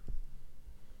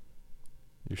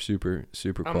 You're super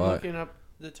quiet. I'm looking up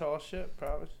the Tall Ship,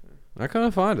 probably. I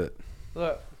couldn't find it.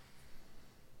 Look.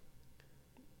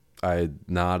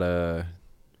 The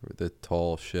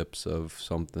Tall Ships of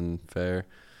something fair.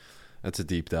 That's a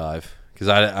deep dive. Because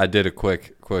I did a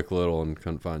quick little and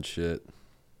couldn't find shit.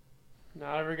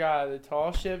 Not ever got it. The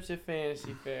Tall Ships at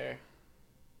Fantasy Fair.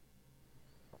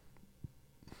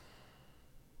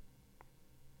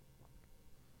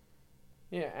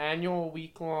 Yeah, annual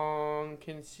week-long,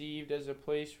 conceived as a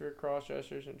place for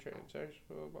cross-dressers and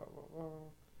transsexual, blah, blah, blah.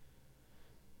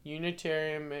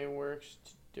 Unitarian may works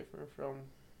different from...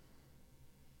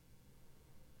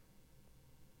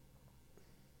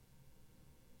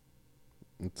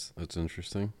 That's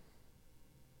interesting.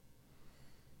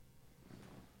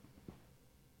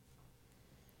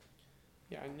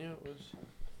 Yeah, I knew it was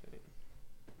a thing.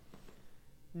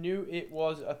 Knew it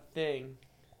was a thing.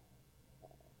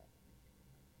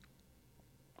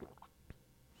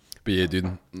 But yeah,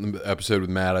 dude, the episode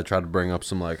with Matt, I tried to bring up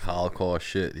some like Holocaust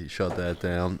shit. He shut that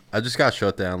down. I just got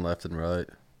shut down left and right.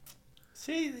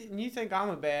 See, you think I'm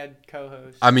a bad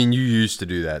co-host. I mean, you used to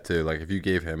do that too. Like, if you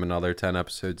gave him another 10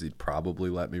 episodes, he'd probably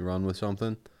let me run with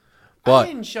something. But I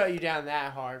didn't shut you down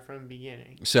that hard from the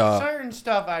beginning. So certain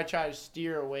stuff I try to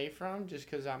steer away from just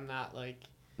because I'm not, like,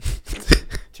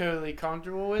 totally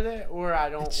comfortable with it, or I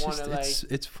don't want to, like...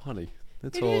 It's funny.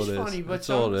 That's it all is it is. funny, but That's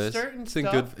all it is. Certain it's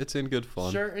stuff, in good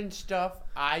fun. Certain stuff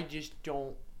I just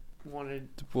don't want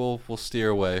to... We'll steer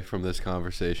away from this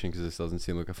conversation because this doesn't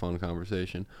seem like a fun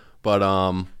conversation. But,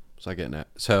 what's I getting at?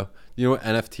 So, you know what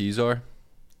NFTs are?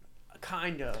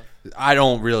 Kind of. I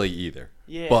don't really either.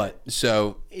 Yeah. But,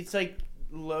 so... It's like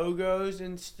logos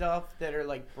and stuff that are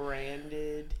like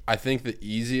branded. I think the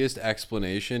easiest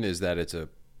explanation is that it's a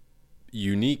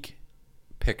unique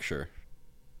picture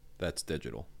that's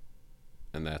digital.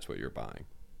 And that's what you're buying.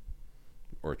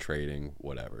 Or trading,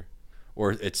 whatever.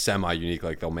 Or it's semi-unique,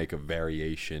 like they'll make a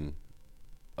variation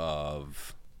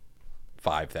of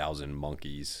 5,000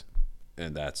 monkeys,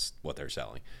 and that's what they're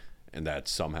selling. And that's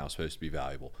somehow supposed to be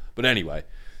valuable. But anyway,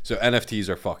 so NFTs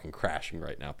are fucking crashing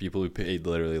right now. People who paid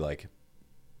literally like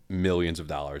millions of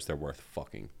dollars, they're worth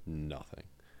fucking nothing.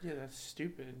 Yeah, that's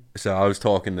stupid. So I was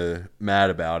talking to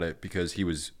Matt about it because he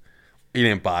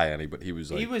didn't buy any, but he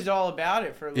was like, he was all about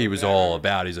it for a little he was all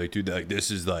about it. He's like, dude,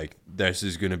 this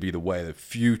is going to be the way of the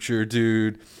future,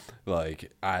 dude.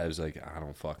 Like, I was like, I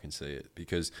don't fucking see it.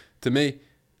 Because to me,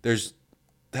 there's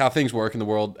how things work in the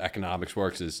world, economics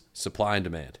works is supply and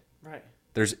demand. Right.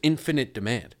 There's infinite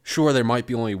demand. Sure, there might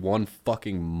be only one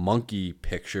fucking monkey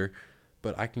picture,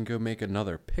 but I can go make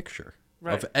another picture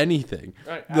of anything.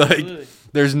 Right, absolutely. Like,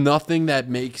 there's nothing that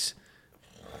makes...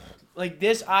 Like,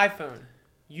 this iPhone,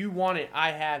 you want it,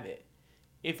 I have it.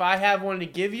 If I have one to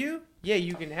give you, yeah,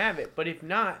 you can have it. But if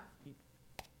not,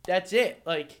 that's it.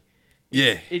 Like...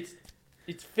 Yeah.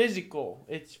 It's physical.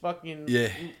 It's fucking... Yeah.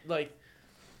 Like,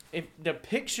 if the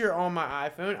picture on my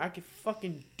iPhone, I could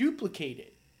fucking duplicate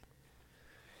it.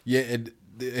 Yeah, and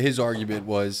his argument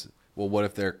was, well, what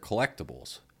if they're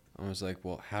collectibles? I was like,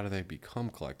 well, how do they become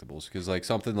collectibles? Because, like,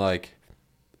 something like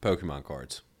Pokemon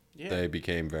cards, they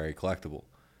became very collectible.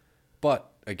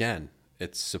 But, again,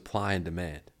 it's supply and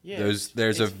demand. Yeah,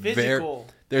 there's a physical.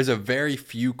 There's a very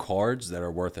few cards that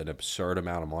are worth an absurd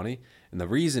amount of money. And the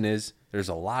reason is there's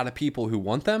a lot of people who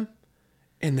want them,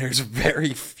 and there's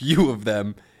very few of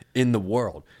them in the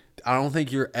world. I don't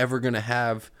think you're ever going to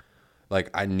have, like,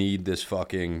 I need this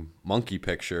fucking monkey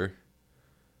picture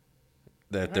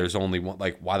that there's only one.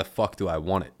 Like, why the fuck do I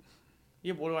want it?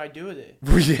 Yeah, what do I do with it?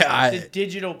 Yeah, it's a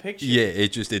digital picture. Yeah,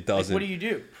 it doesn't. Like, what do you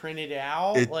do? Print it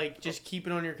out? Like, just keep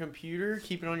it on your computer?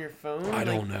 Keep it on your phone? I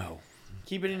don't know.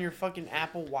 Keep it in your fucking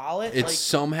Apple Wallet? It's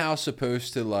somehow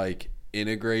supposed to, like,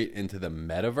 integrate into the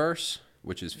metaverse,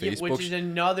 which is Facebook. Yeah, which is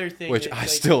another thing. Which I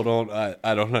still don't,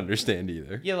 I don't understand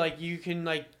either. Yeah, like, you can,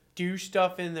 like, do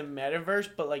stuff in the metaverse,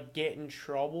 but, like, get in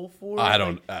trouble for it. I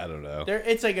don't know.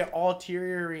 It's like an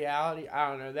ulterior reality. I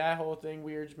don't know. That whole thing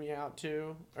weirds me out,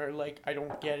 too. Or, like, I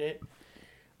don't get it.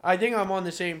 I think I'm on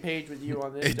the same page with you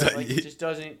on this. It just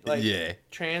doesn't, like,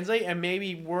 translate. And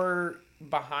maybe we're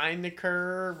behind the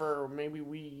curve, or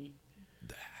maybe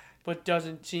but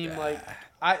doesn't seem like...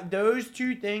 those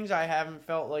two things I haven't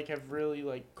felt like have really,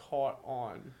 like, caught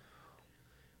on.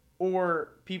 Or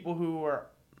people who are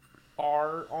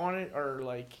on it are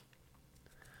like...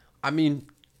 I mean,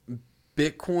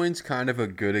 Bitcoin's kind of a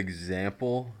good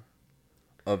example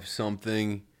of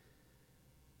something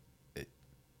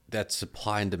that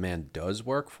supply and demand does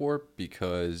work for,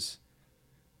 because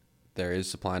there is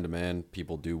supply and demand,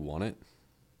 people do want it,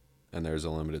 and there's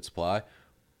a limited supply,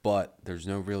 but there's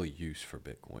no real use for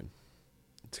Bitcoin.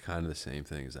 It's kind of the same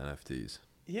thing as NFTs.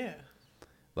 Yeah.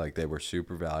 Like, they were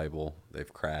super valuable,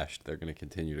 they've crashed, they're going to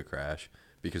continue to crash,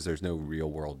 because there's no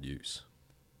real world use.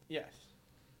 Yes.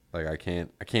 Like, I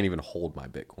can't even hold my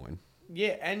Bitcoin.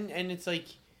 Yeah, and it's like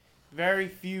very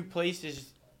few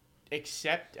places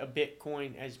accept a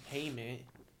Bitcoin as payment.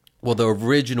 Well, the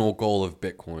original goal of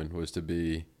Bitcoin was to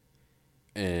be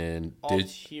a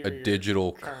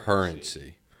digital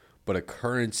currency. But a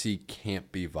currency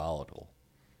can't be volatile.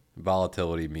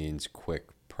 Volatility means quick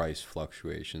price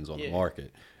fluctuations on the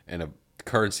market. And a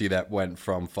currency that went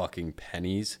from fucking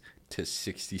pennies to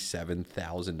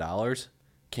 $67,000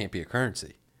 can't be a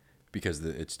currency because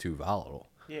it's too volatile.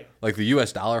 Yeah. Like, the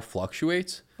US dollar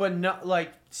fluctuates, but not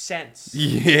like cents.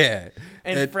 Yeah.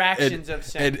 And fractions of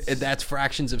cents. And that's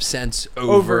fractions of cents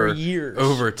over years.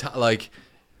 Over time. Like,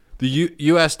 the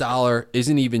US dollar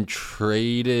isn't even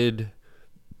traded.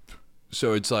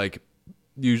 So it's like,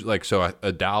 usually, like, so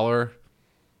a dollar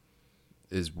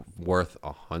is worth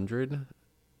 100.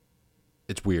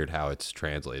 It's weird how it's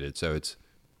translated. So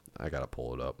I gotta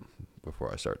pull it up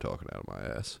before I start talking out of my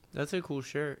ass. That's a cool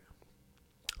shirt.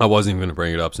 I wasn't even gonna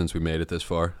bring it up since we made it this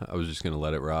far. I was just gonna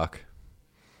let it rock.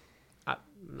 I'm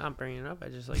not bringing it up. I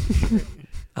just like the shirt.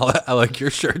 I like your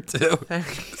shirt too.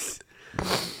 Thanks.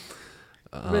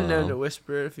 I've been known to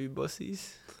whisper at a few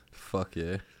bussies. Fuck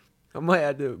yeah. I might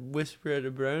have to whisper at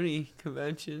a brony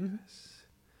convention.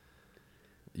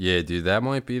 Yeah, dude, that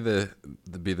might be the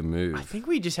move. I think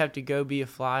we just have to go be a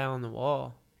fly on the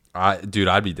wall. Dude,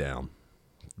 I'd be down.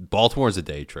 Baltimore's a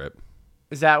day trip.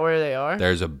 Is that where they are?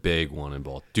 There's a big one in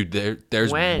Baltimore. Dude, there's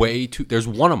there's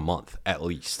one a month at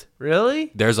least.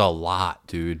 Really? There's a lot,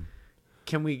 dude.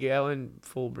 Can we go in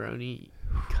full brony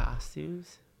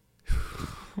costumes?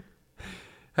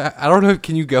 I don't know.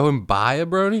 Can you go and buy a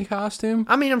brony costume?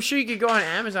 I mean, I'm sure you could go on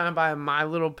Amazon and buy a My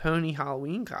Little Pony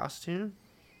Halloween costume.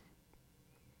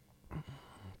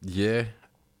 Yeah.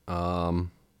 Let's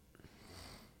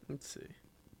see.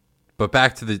 But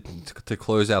back to to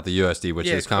close out the USD, which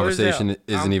this conversation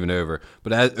isn't even over.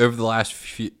 But over the last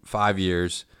 5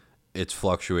 years, it's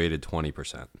fluctuated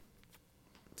 20%.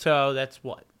 So that's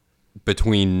what?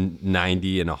 between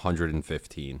 90 and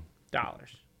 115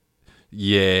 dollars.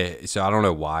 Yeah, so I don't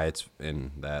know why it's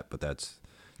in that, but it's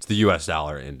the U.S.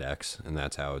 dollar index, and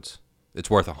that's how it's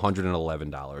worth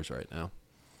 $111 right now.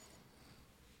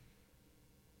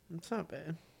 It's not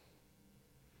bad.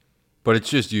 But it's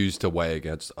just used to weigh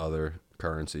against other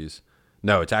currencies.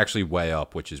 No, it's actually way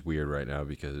up, which is weird right now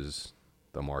because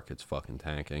the market's fucking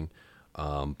tanking.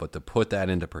 But to put that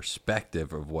into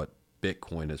perspective of what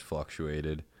Bitcoin has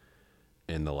fluctuated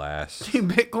in the last... Dude,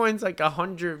 Bitcoin's like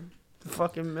 100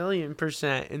 fucking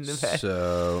million% in the past.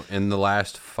 So in the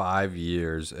last 5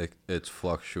 years, it's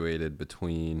fluctuated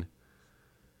between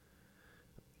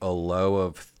a low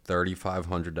of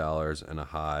 $3,500 and a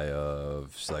high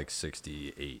of like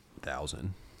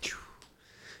 $68,000.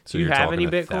 So Do you have any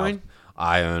Bitcoin?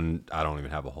 I don't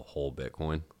even have a whole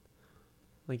Bitcoin.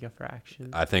 Like a fraction.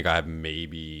 I think I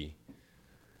might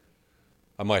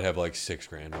have like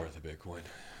 $6,000 worth of Bitcoin.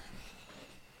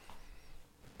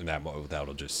 And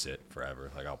that'll just sit forever.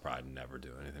 Like I'll probably never do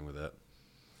anything with it.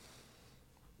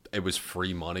 It was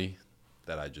free money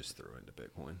that I just threw into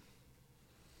Bitcoin.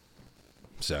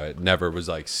 So it never was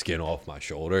like skin off my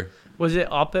shoulder. Was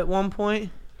it up at one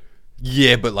point?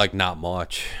 Yeah, but like not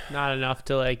much. Not enough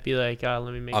to like be like, oh,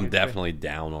 let me make. I'm definitely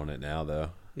down on it now though.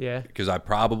 Yeah. Because I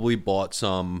probably bought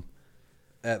some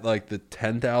at like the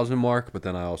 10,000 mark, but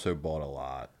then I also bought a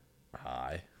lot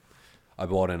high. I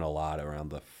bought in a lot around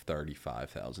the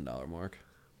 $35,000 mark.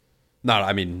 Not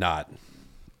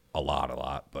a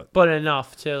lot, but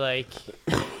enough to like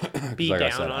be like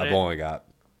down I said, on I've it. only got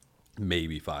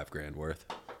maybe $5,000 worth.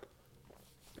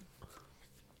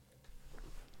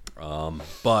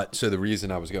 But so the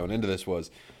reason I was going into this was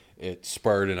it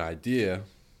spurred an idea.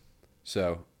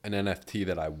 So an NFT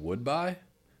that I would buy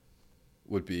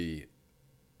would be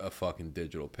a fucking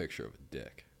digital picture of a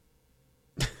dick.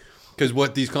 Because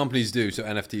what these companies do, so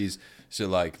NFTs, so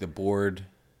like the Bored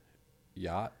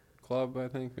Yacht Club, I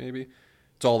think maybe,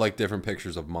 it's all like different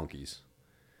pictures of monkeys.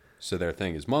 So their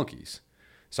thing is monkeys.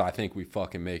 So I think we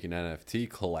fucking make an NFT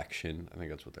collection, I think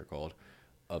that's what they're called,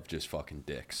 of just fucking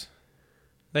dicks.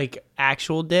 Like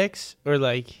actual dicks or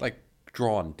like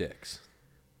drawn dicks.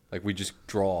 Like we just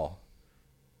draw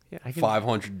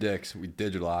 500 dicks, we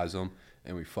digitalize them,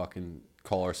 and we fucking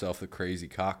call ourselves the Crazy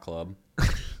Cock Club.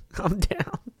 I'm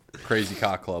down. Crazy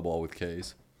Cock Club, all with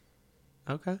K's.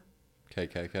 Okay.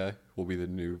 KKK will be the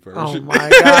new version. Oh my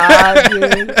god,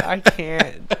 dude. I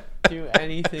can't do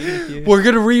anything with you. We're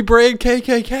going to rebrand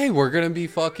KKK. We're going to be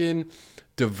fucking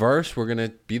diverse. We're going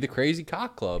to be the Crazy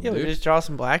Cock Club, Yeah, dude. we just draw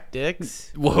some black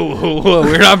dicks. Whoa.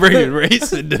 We're not bringing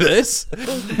race into this.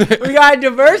 We got to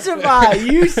diversify.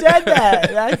 You said that.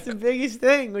 That's the biggest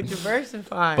thing with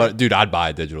diversifying. But, dude, I'd buy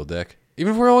a digital dick.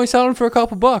 Even if we're only selling for a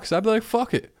couple bucks, I'd be like,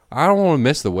 fuck it. I don't want to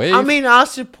miss the wave. I mean, I'll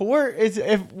support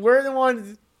if we're the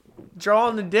ones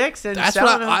drawing the dicks and that's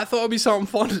selling what I thought would be something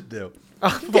fun to do.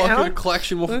 Fucking down. a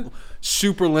collection with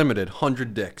super limited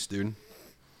 100 dicks, dude.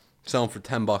 Selling for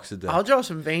 $10 a day. I'll draw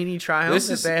some veiny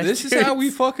triumphant This is how we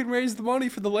fucking raise the money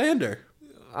for the lander.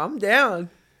 I'm down.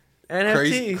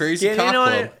 NFTs. Crazy Get Cock in on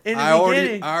Club. it in the I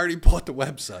beginning. already bought the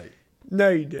website. No,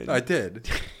 you didn't. I did.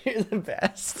 You're the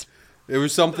best. It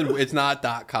was something. It's not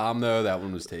 .com though. That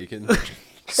one was taken.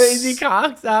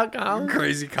 CrazyCocks.com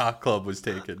Crazy Cock Club was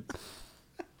taken.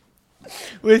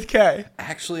 with K.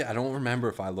 Actually, I don't remember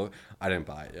if I didn't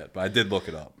buy it yet, but I did look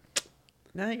it up.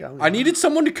 Now you got me. I needed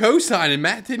someone to co-sign, and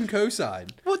Matt didn't co-sign.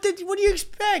 What do you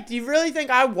expect? You really think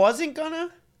I wasn't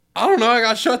gonna? I don't know. I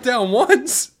got shut down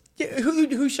once. Yeah,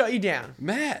 who shut you down?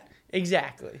 Matt.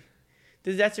 Exactly.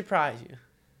 Does that surprise you?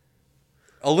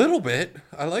 A little bit.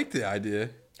 I like the idea.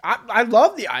 I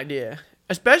love the idea,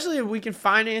 especially if we can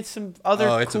finance some other.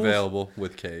 Oh, it's cool available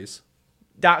with K's.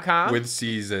 .com. With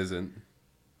C's isn't.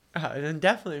 Oh, then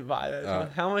definitely buy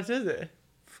that. How much is it?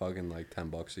 Fucking like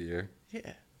 $10 a year.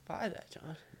 Yeah, buy that,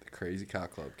 John. The Crazy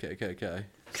Cock Club, KKK.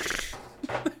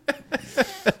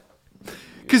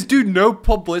 Because, dude, no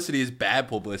publicity is bad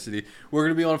publicity. We're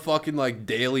going to be on fucking, like,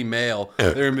 Daily Mail.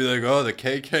 They're going to be like, oh, the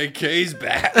KKK's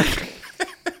back.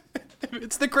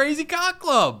 It's the Crazy Cock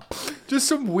Club. Just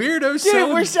some weirdos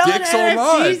selling we're selling dicks NFTs.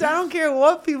 online. I don't care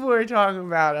what people are talking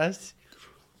about us.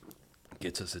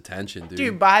 Gets us attention, dude.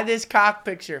 Dude, buy this cock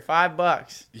picture,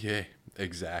 $5. Yeah,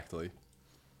 exactly.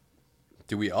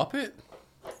 Do we up it?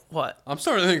 What? I'm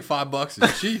starting to think $5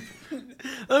 is cheap.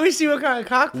 Let me see what kind of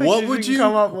cock pictures we can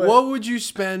come up with. What would you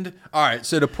spend? All right,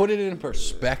 so to put it in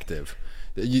perspective,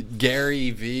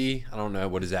 Gary V, I don't know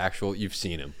what his actual, you've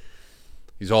seen him.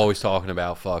 He's always talking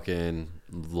about fucking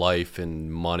life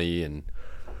and money and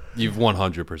You've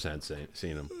 100%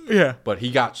 seen him. Yeah. But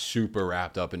he got super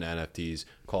wrapped up in NFTs,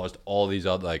 caused all these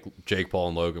other, like Jake Paul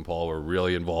and Logan Paul were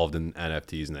really involved in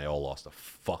NFTs, and they all lost a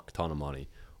fuck ton of money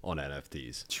on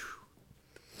NFTs.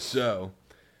 So,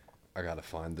 I got to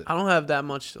find it. I don't have that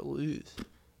much to lose.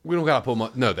 We don't got to put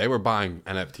much. No, they were buying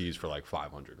NFTs for like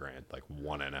 $500,000, like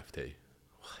one NFT.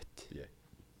 What? Yeah.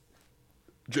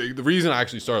 Jake, the reason I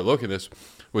actually started looking at this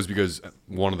was because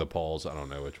one of the Pauls, I don't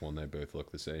know which one, they both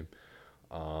look the same,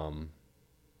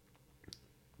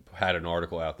 had an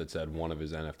article out that said one of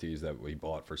his NFTs that we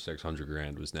bought for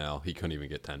 $600,000 was now he couldn't even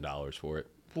get $10 for it.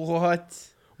 What?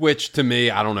 Which to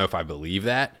me, I don't know if I believe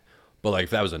that, but like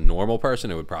if that was a normal person,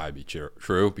 it would probably be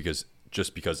true because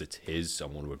just because it's his,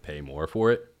 someone would pay more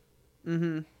for it.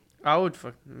 Mm-hmm. I would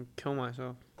fucking kill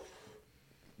myself.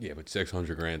 Yeah, but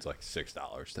 $600,000 is like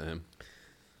 $6 to him.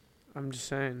 I'm just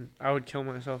saying, I would kill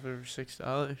myself over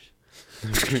 $6.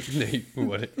 Nate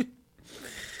wouldn't.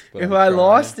 But If I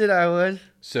lost it, I would.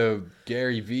 So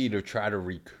Gary Vee, to try to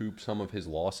recoup some of his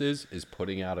losses, is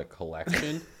putting out a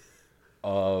collection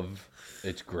of.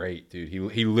 It's great, dude.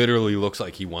 He literally looks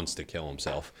like he wants to kill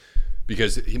himself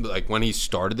because he, like when he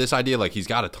started this idea, like he's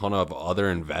got a ton of other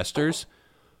investors.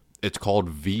 It's called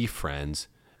V Friends,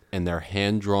 and they're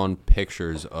hand drawn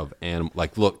pictures of animal.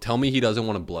 Like, look, tell me he doesn't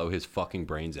want to blow his fucking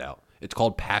brains out. It's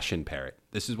called Passion Parrot.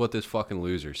 This is what this fucking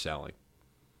loser's selling.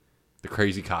 The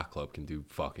Crazy Cock Club can do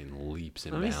fucking leaps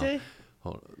and bounds. Let me see.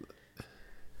 Hold on.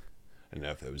 I don't know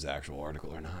if it was the actual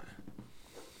article or not.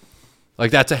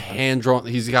 Like, that's a hand-drawn...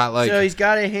 He's got, like... So he's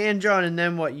got a hand-drawn, and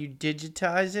then what, you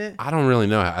digitize it? I don't really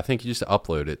know. I think you just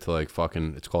upload it to, like,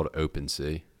 fucking... It's called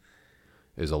OpenSea.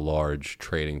 Is a large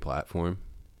trading platform.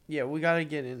 Yeah, we got to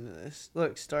get into this.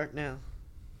 Look, start now.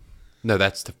 No,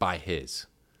 that's to buy his.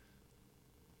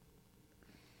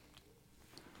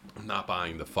 I'm not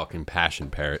buying the fucking Passion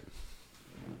Parrot.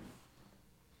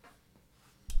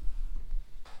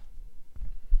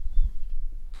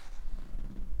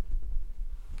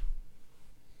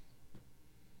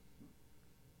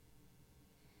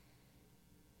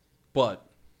 But,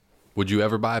 would you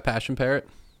ever buy a Passion Parrot?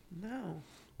 No.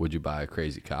 Would you buy a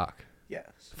Crazy Cock?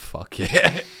 Yes. Fuck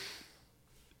yeah.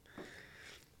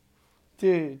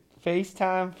 Dude,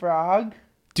 FaceTime Frog?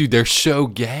 Dude, they're so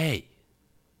gay.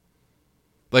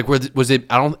 Like, was it?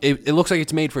 I don't. It looks like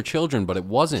it's made for children, but it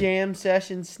wasn't. Jam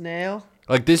Session Snail?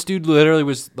 Like, this dude literally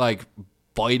was like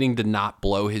fighting to not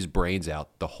blow his brains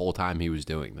out the whole time he was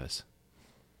doing this.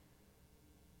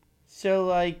 So,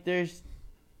 like, there's...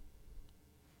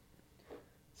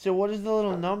 So what does the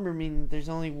little number mean? There's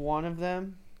only one of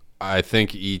them? I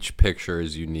think each picture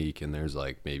is unique, and there's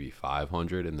like maybe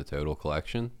 500 in the total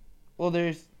collection. Well,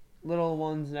 there's little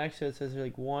ones next to it. It says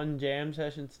like one Jam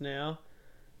Session Snail,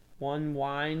 one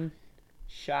Wine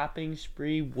Shopping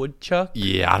Spree Woodchuck.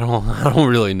 Yeah, I don't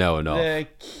really know enough. The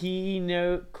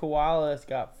Keynote Koala's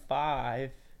got 5.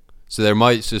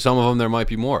 So some of them there might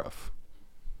be more of.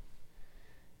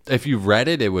 If you read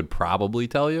it, it would probably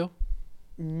tell you.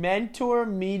 Mentor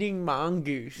Meeting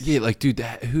Mongoose. Yeah, like, dude,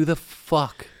 who the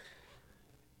fuck?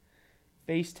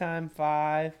 FaceTime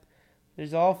 5.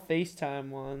 There's all FaceTime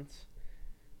ones.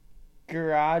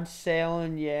 Garage Sale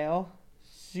in Yale.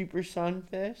 Super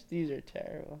Sunfish. These are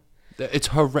terrible.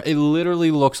 It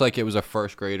literally looks like it was a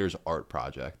first grader's art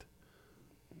project.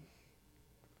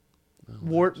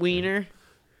 Wart Wiener.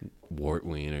 Wart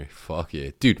Wiener. Fuck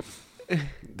yeah. Dude,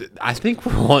 I think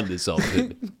we're on to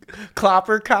something.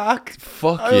 Clopper Cock.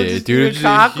 Fuck I will yeah, just dude. do a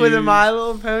cock with a My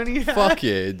Little Pony hat. Fuck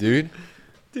yeah, dude.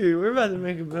 Dude, we're about to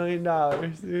make $1 million,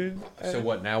 dude. So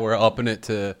what, now we're upping it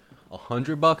to $100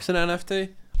 an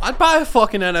NFT? I'd buy a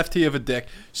fucking NFT of a dick.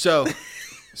 So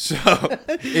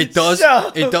it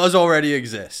does already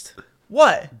exist.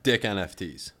 What? Dick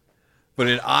NFTs. But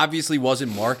it obviously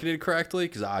wasn't marketed correctly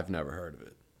because I've never heard of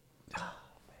it.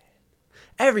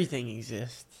 Everything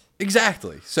exists.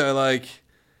 Exactly. So, like,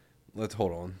 let's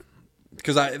hold on.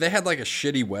 Because they had, like, a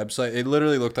shitty website. It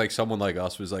literally looked like someone like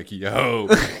us was like, yo,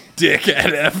 dick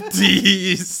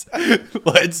NFTs.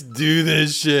 Let's do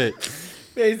this shit.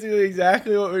 Basically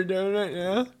exactly what we're doing right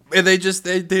now. And they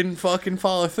didn't fucking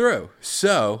follow through.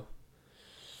 So,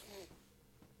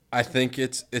 I think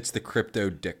it's the Crypto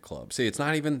Dick Club. See, it's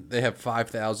not even, they have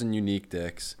 5,000 unique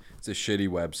dicks. It's a shitty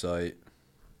website.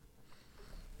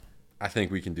 I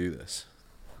think we can do this.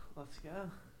 Let's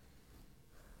go.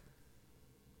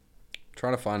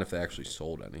 Trying to find if they actually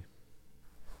sold any.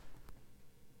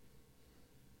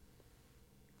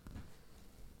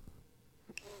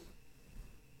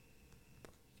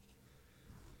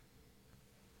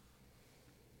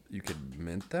 You could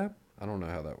mint that? I don't know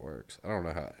how that works. I don't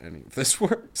know how any of this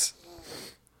works.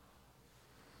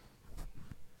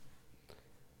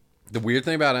 The weird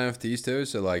thing about NFTs too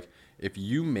is, so like, if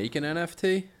you make an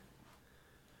NFT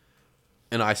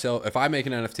and if I make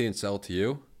an NFT and sell it to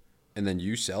you, and then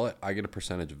you sell it, I get a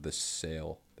percentage of the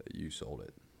sale that you sold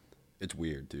it. It's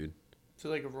weird, dude. So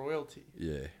like a royalty.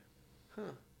 Yeah.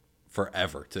 Huh.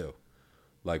 Forever too.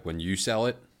 Like when you sell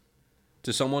it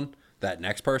to someone, that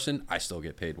next person, I still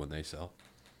get paid when they sell.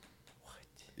 What?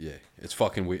 Yeah, it's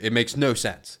fucking weird. It makes no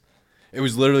sense. It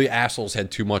was literally assholes had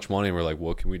too much money and we're like,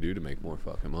 what can we do to make more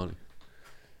fucking money?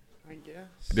 I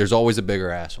guess. There's always a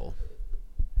bigger asshole.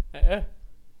 Yeah.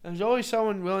 There's always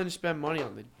someone willing to spend money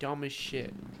on the dumbest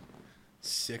shit.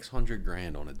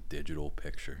 $600,000 on a digital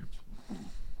picture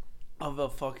Of a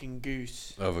fucking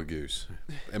goose. of a goose.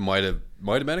 It might have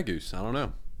been a goose. I don't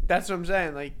know. That's what I'm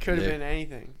saying. Like, could have Yeah. been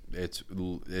anything. It's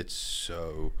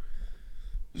so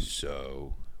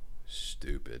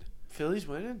stupid. Philly's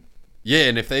winning? Yeah,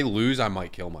 and if they lose, I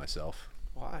might kill myself.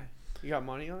 Why? You got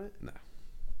money on it? No.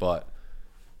 But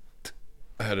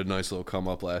I had a nice little come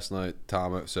up last night,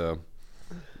 Tom. So,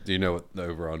 do you know what the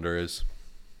over-under is?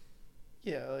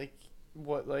 Yeah, like,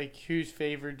 what, like, who's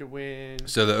favored to win?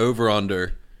 So the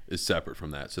over-under is separate from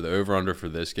that. So the over-under for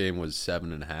this game was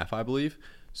 7.5, I believe.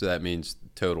 So that means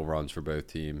total runs for both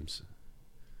teams.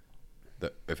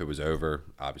 If it was over,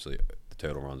 obviously the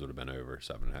total runs would have been over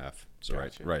 7.5. So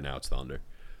Gotcha. right now it's the under.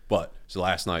 But so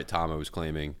last night Tomo was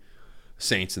claiming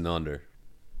Saints in the under.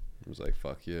 I was like,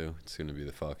 fuck you. It's gonna be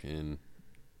the fucking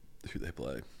who they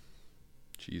play.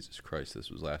 Jesus Christ, this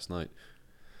was last night.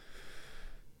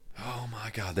 Oh my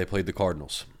God, they played the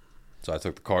Cardinals. So I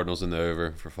took the Cardinals in the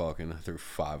over for fucking. I threw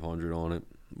 500 on it,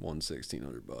 won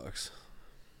 $1,600.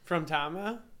 From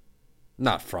Tama?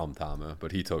 Not from Tomo,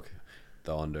 but he took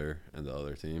the under and the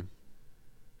other team.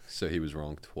 So he was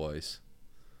wrong twice.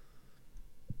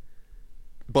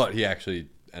 But he actually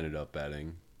ended up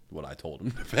betting what I told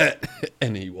him to bet,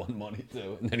 and he won money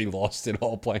too. And then he lost it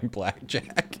all playing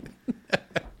blackjack.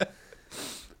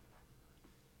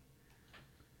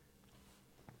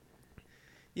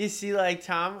 You see, like,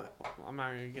 Tom... I'm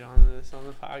not going to get onto this on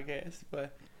the podcast,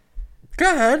 but...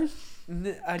 Go ahead.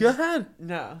 Go ahead.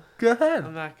 No. Go ahead.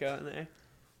 I'm not going there.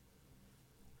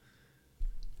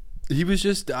 He was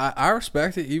just, I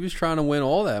respect it. He was trying to win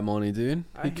all that money, dude.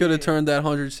 I He hear could have you. turned that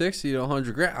 160 to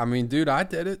 100 grand. I mean, dude, I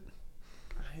did it.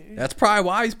 I hear you. That's probably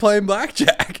why he's playing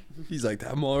blackjack. He's like,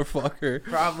 that motherfucker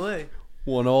Probably.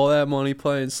 won all that money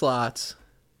playing slots.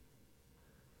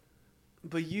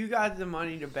 But you got the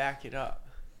money to back it up.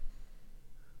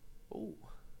 Ooh.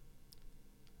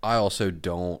 I also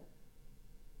don't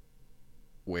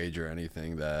wager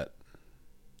anything that,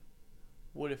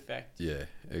 Would affect. yeah,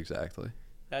 exactly.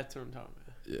 That's what I'm talking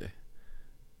about. Yeah.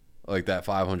 Like that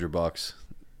 $500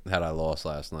 had I lost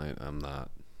last night, I'm not.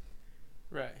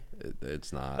 Right.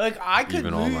 It's not. Like, I could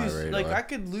even on my lose... radar. Like, I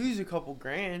could lose a couple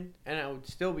grand, and I would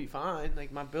still be fine.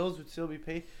 Like, my bills would still be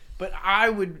paid. But I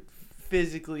would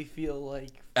physically feel,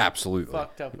 like... Absolutely.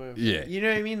 Fucked up over. Yeah. You know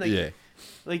what I mean? Like, yeah.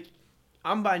 like,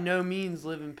 I'm by no means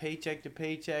living paycheck to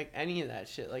paycheck, any of that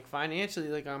shit. Like, financially,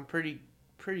 like, I'm pretty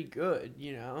good,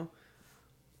 you know?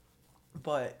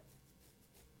 But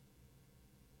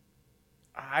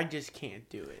I just can't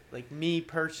do it. Like, me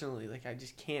personally, like, I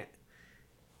just can't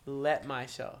let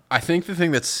myself. I think the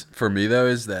thing that's for me though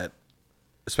is that,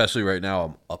 especially right now,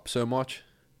 I'm up so much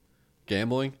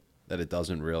gambling that it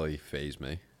doesn't really faze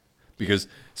me. Because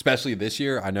especially this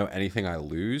year, I know anything I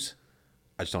lose,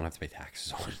 I just don't have to pay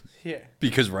taxes on it. Yeah.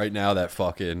 Because right now that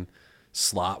fucking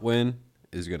slot win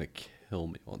is gonna kill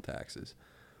me on taxes.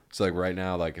 So like right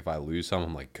now, like if I lose some,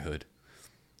 I'm like good.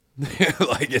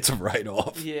 Like it's a write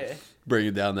off. Yeah.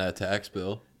 Bringing down that tax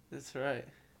bill. That's right.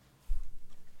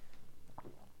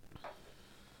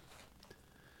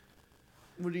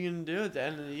 What are you going to do at the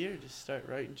end of the year? Just start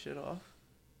writing shit off?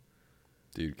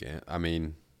 Dude, can't. I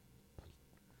mean,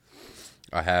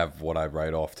 I have what I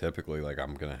write off typically. Like,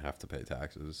 I'm going to have to pay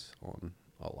taxes on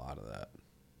a lot of that.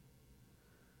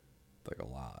 Like, a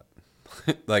lot.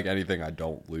 Like, anything I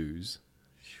don't lose.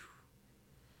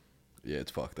 Yeah, it's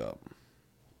fucked up.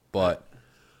 But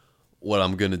what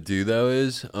I'm going to do, though,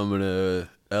 is I'm going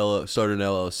to start an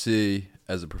LLC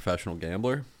as a professional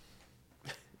gambler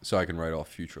so I can write off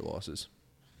future losses.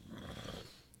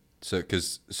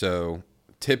 So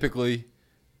typically,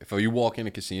 if you walk in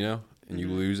a casino and you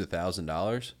lose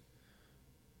 $1,000,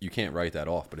 you can't write that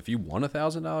off. But if you won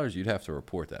 $1,000, you'd have to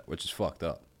report that, which is fucked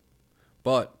up.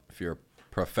 But if you're a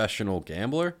professional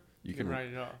gambler, you can write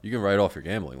it off. You can write off your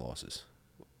gambling losses,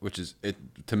 which is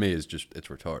to me is just it's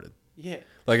retarded. Yeah.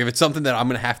 Like if it's something that I'm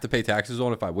gonna have to pay taxes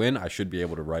on if I win, I should be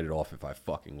able to write it off if I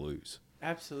fucking lose.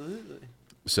 Absolutely.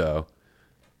 So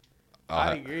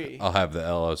I agree. I'll have the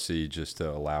LLC just to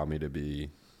allow me to be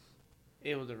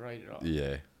able to write it off.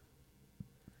 Yeah.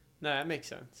 No, that makes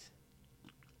sense.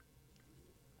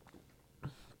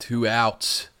 2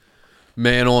 outs.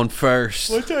 Man on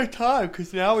first. What's our time?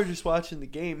 Because now we're just watching the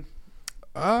game.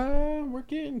 We're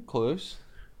getting close.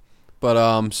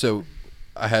 But so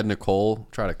I had Nicole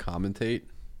try to commentate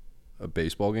a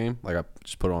baseball game. Like I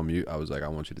just put it on mute. I was like, I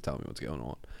want you to tell me what's going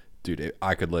on. Dude,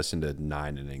 I could listen to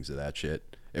 9 innings of that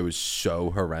shit. It was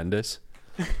so horrendous.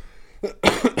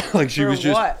 Like she was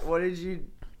just what? What did you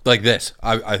like this.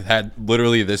 I had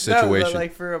literally this situation. No, but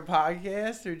like for a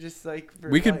podcast or just like for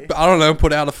we could I don't know,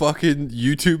 put out a fucking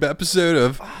YouTube episode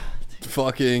of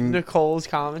fucking Nicole's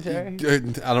commentary.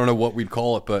 I don't know what we'd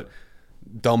call it, but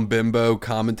Dumb Bimbo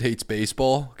commentates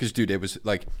baseball. Because, dude, it was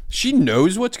like she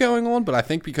knows what's going on, but I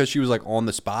think because she was like on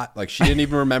the spot, like she didn't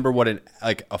even remember what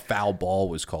a foul ball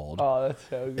was called. Oh, that's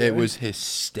so good. It was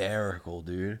hysterical,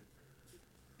 dude.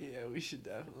 Yeah, we should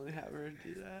definitely have her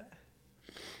do that.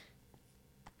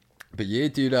 But yeah,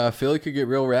 dude, Philly could get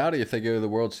real rowdy if they go to the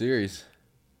World Series.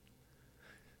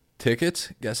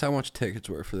 Tickets? Guess how much tickets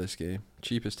were for this game?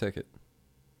 Cheapest ticket.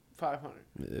 500.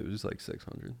 It was like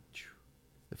 600.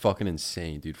 Fucking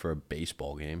insane, dude, for a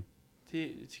baseball game.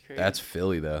 Dude, it's crazy. That's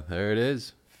Philly, though. There it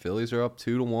is. Phillies are up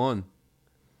 2-1.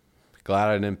 Glad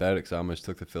I didn't bet it because I almost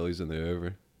took the Phillies in the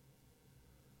over.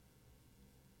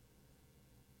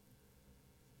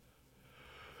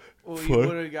 Well, you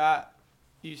would have got...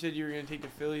 You said you were going to take the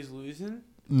Phillies losing?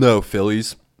 No,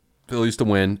 Phillies. Phillies to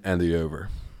win and the over.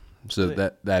 So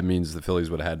Really? that means the Phillies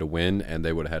would have had to win, and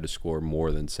they would have had to score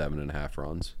more than 7.5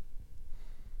 runs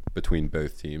between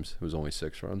both teams. It was only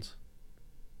 6 runs.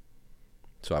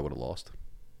 So I would have lost.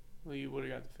 Well, you would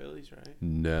have got the Phillies, right?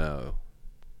 No.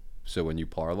 So when you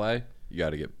parlay, you got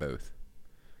to get both.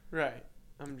 Right.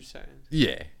 I'm just saying.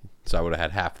 Yeah. So I would have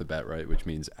had half the bet right, which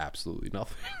means absolutely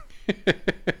nothing.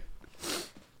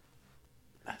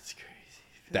 That's crazy.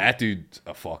 That dude's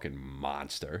a fucking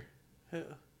monster. Who?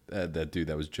 That dude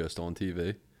that was just on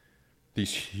TV.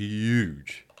 He's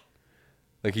huge.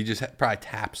 Like, he just probably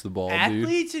taps the ball, dude.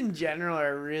 Athletes in general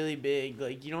are really big.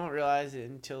 Like, you don't realize it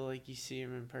until, like, you see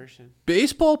them in person.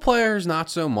 Baseball players, not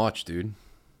so much, dude.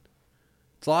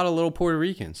 It's a lot of little Puerto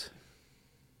Ricans.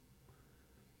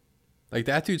 Like,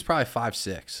 that dude's probably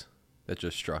 5'6" that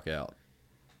just struck out.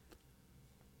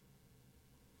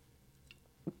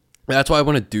 That's why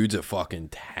when a dude's a fucking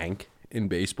tank in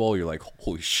baseball, you're like,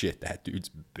 holy shit, that dude's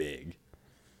big.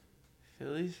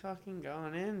 Philly's fucking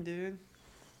going in, dude.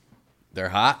 They're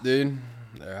hot, dude.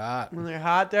 They're hot. When they're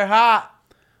hot, they're hot.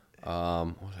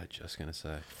 What was I just gonna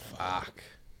say? Fuck.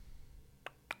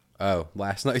 Oh,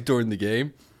 last night during the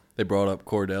game, they brought up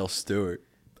Cordell Stewart.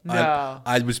 No.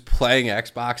 I was playing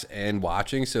Xbox and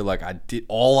watching, so like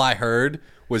all I heard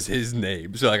was his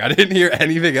name. So like I didn't hear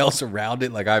anything else around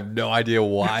it. Like I have no idea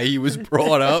why he was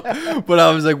brought up, but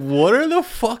I was like, what are the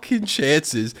fucking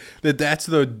chances that that's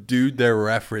the dude they're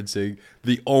referencing?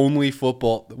 The only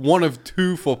one of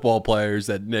 2 football players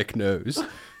that Nick knows.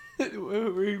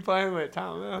 Were you playing with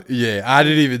Tom? Now? Yeah, I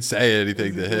didn't even say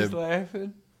anything to Just him.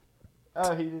 laughing?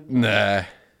 Oh, he didn't. Nah,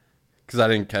 because I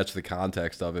didn't catch the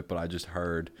context of it, but I just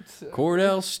heard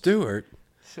Cordell Stewart.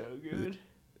 So good.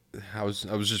 I was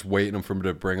just waiting for him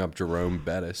to bring up Jerome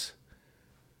Bettis.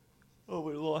 Oh,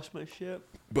 we lost my ship.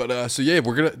 But so yeah,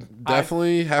 we're gonna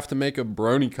definitely have to make a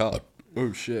brony cut.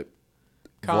 Oh shit,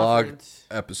 Conference.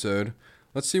 vlog episode.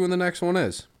 Let's see when the next one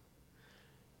is.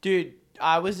 Dude,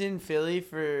 I was in Philly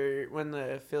for when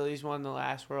the Phillies won the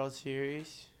last World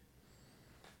Series.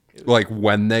 Like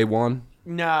when they won?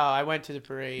 No, I went to the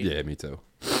parade. Yeah, me too.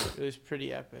 It was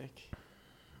pretty epic.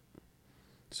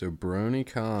 So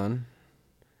BronyCon,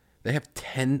 they have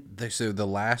 10. So the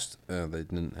last they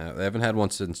haven't had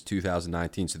one since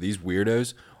 2019. So these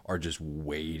weirdos are just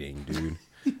waiting, dude.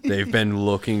 They've been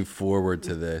looking forward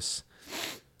to this.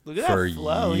 Look at for that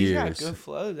flow. years. He's got good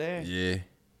flow there. Yeah.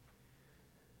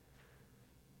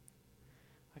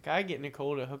 Like, I get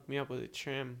Nicole to hook me up with a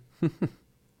trim.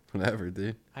 Whatever,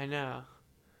 dude. I know.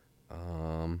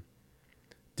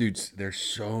 Dude, there's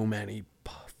so many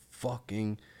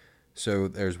fucking. So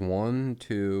there's 1,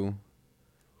 2,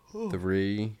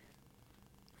 3,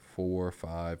 4,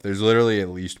 5. There's literally at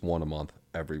least one a month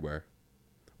everywhere.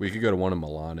 We could go to one in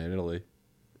Milan, Italy.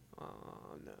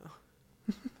 Oh, no.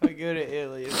 If I go to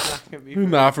Italy, it's not going to be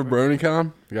Not for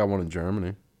BronyCon. We got one in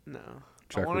Germany. No.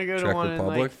 Czech- I want to go Czech to one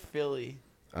Republic? in, like, Philly.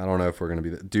 I don't know if we're gonna be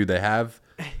there. Dude, they have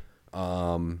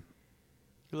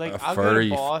Like, a I'll furry.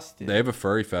 go to Boston. They have a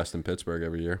furry fest in Pittsburgh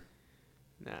every year.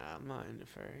 Nah, I'm not into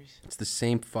furries. It's the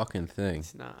same fucking thing.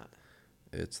 It's not.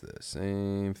 It's the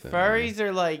same thing. Furries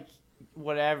are like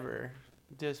whatever,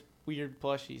 just weird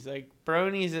plushies. Like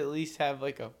bronies at least have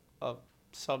like a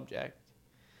subject.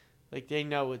 Like, they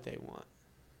know what they want.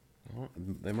 Well,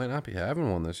 they might not be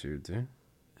having one this year, dude.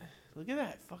 Look at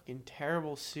that fucking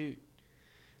terrible suit.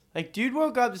 Like, dude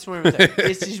woke up this morning and was like,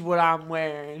 this is what I'm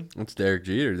wearing. It's Derek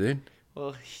Jeter, dude.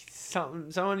 Well,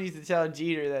 someone needs to tell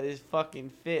Jeter that his fucking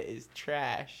fit is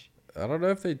trash. I don't know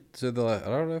if they said I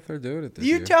don't know if they're doing it this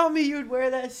year. You tell me you'd wear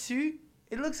that suit?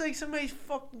 It looks like somebody's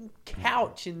fucking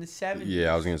couch in the 70s.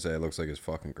 Yeah, I was gonna say it looks like his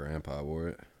fucking grandpa wore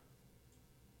it.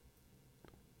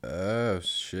 Oh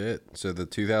shit! So the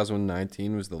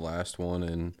 2019 was the last one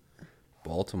in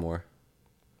Baltimore.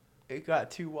 It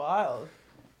got too wild.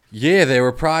 Yeah, they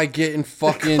were probably getting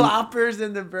fucking The Cloppers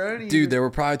and the Bronies. dude. There were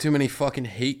probably too many fucking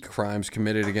hate crimes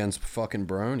committed against fucking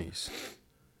bronies.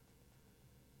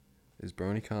 Is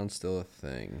BronyCon still a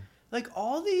thing? Like,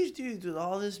 all these dudes with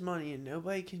all this money and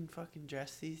nobody can fucking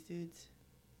dress these dudes.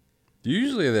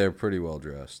 Usually they're pretty well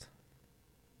dressed.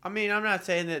 I mean, I'm not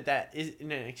saying that isn't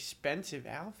an expensive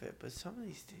outfit, but some of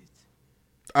these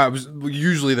dudes.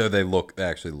 Usually though they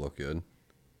actually look good.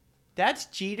 That's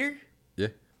Jeter? Yeah.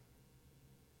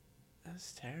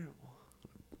 That's terrible.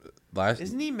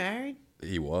 Isn't he married?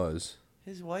 He was.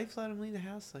 His wife let him leave the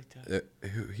house like that.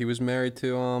 He was married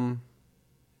to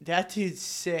That dude's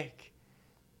sick.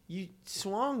 You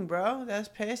swung, bro. That's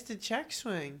past the check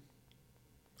swing.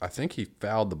 I think he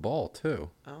fouled the ball too.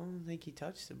 I don't think he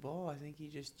touched the ball. I think he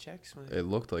just check swung. It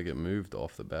looked like it moved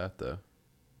off the bat though.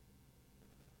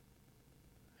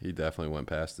 He definitely went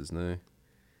past his knee.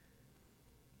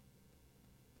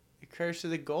 The curse of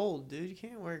the gold, dude. You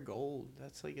can't wear gold.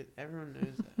 That's like everyone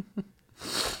knows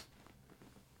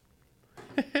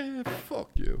that.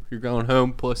 Fuck you. You're going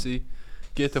home, pussy.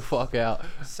 Get the fuck out.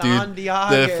 San Diego.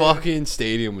 Dude, the fucking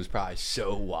stadium was probably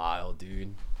so wild,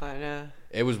 dude. I know.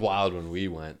 It was wild when we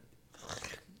went.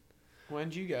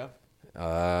 When'd you go?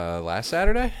 Last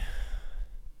Saturday.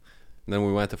 And then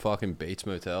we went to fucking Bates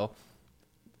Motel.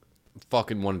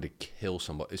 Fucking wanted to kill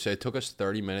somebody. So it took us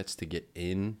 30 minutes to get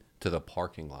in to the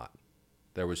parking lot.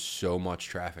 There was so much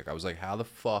traffic. I was like, how the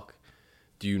fuck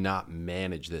do you not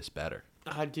manage this better?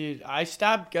 Dude, I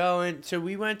stopped going. So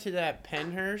we went to that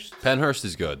Penhurst. Penhurst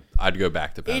is good. I'd go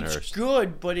back to Penhurst. It's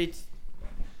good, but it's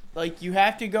like you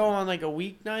have to go on like a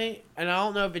weeknight, and I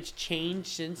don't know if it's changed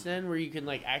since then, where you can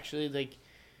like actually like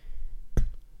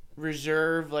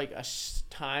reserve like a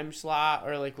time slot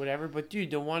or like whatever. But dude,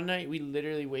 the one night we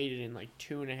literally waited in like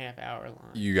 2.5 hour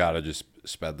line. You gotta just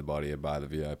spend the money and buy the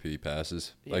VIP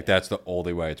passes. Yeah. Like that's the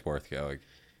only way it's worth going.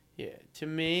 Yeah, to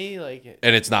me, like,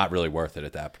 and it's not really worth it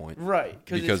at that point, right?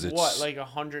 Because it's what, like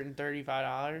 $135.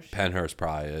 Penhurst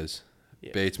probably is.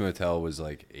 Yeah. Bates Motel was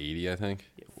like 80, I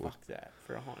think. Yeah, fuck that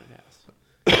for a haunted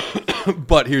house.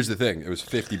 But here's the thing: it was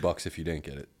 $50 if you didn't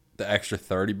get it. The extra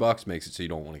 $30 makes it so you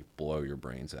don't want to blow your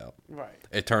brains out. Right.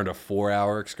 It turned a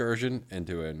 4-hour excursion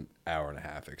into an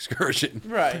 1.5-hour excursion.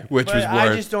 Right. Which but was worth.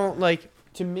 I just don't like.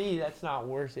 To me, that's not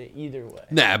worth it either way.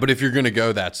 Nah, but if you're gonna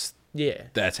go, that's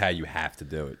how you have to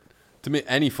do it. To me,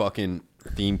 any fucking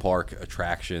theme park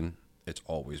attraction, it's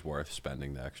always worth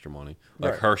spending the extra money.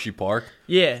 Like Hershey Park.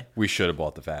 Yeah. We should have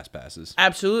bought the fast passes.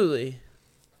 Absolutely.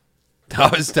 I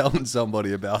was telling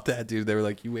somebody about that, dude. They were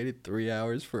like, you waited 3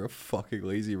 hours for a fucking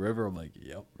lazy river? I'm like,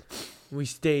 yep. We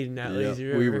stayed in that lazy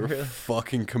river. We were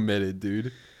fucking committed,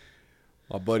 dude.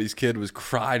 My buddy's kid was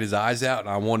crying his eyes out, and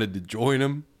I wanted to join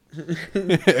him.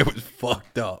 It was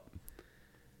fucked up.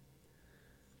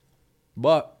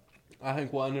 But I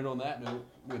think we'll end it on that note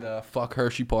with fuck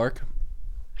Hershey Park.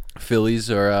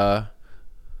 Phillies are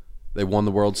they won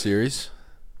the World Series.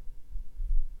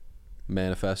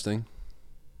 Manifesting.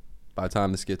 By the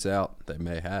time this gets out, they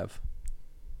may have.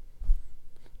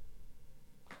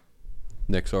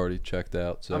 Nick's already checked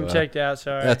out. So I'm checked out.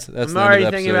 Sorry, that's I'm already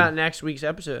thinking about next week's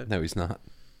episode. No, he's not.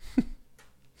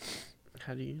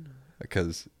 How do you know?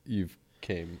 Because you've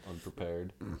came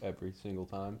unprepared every single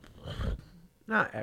time. Not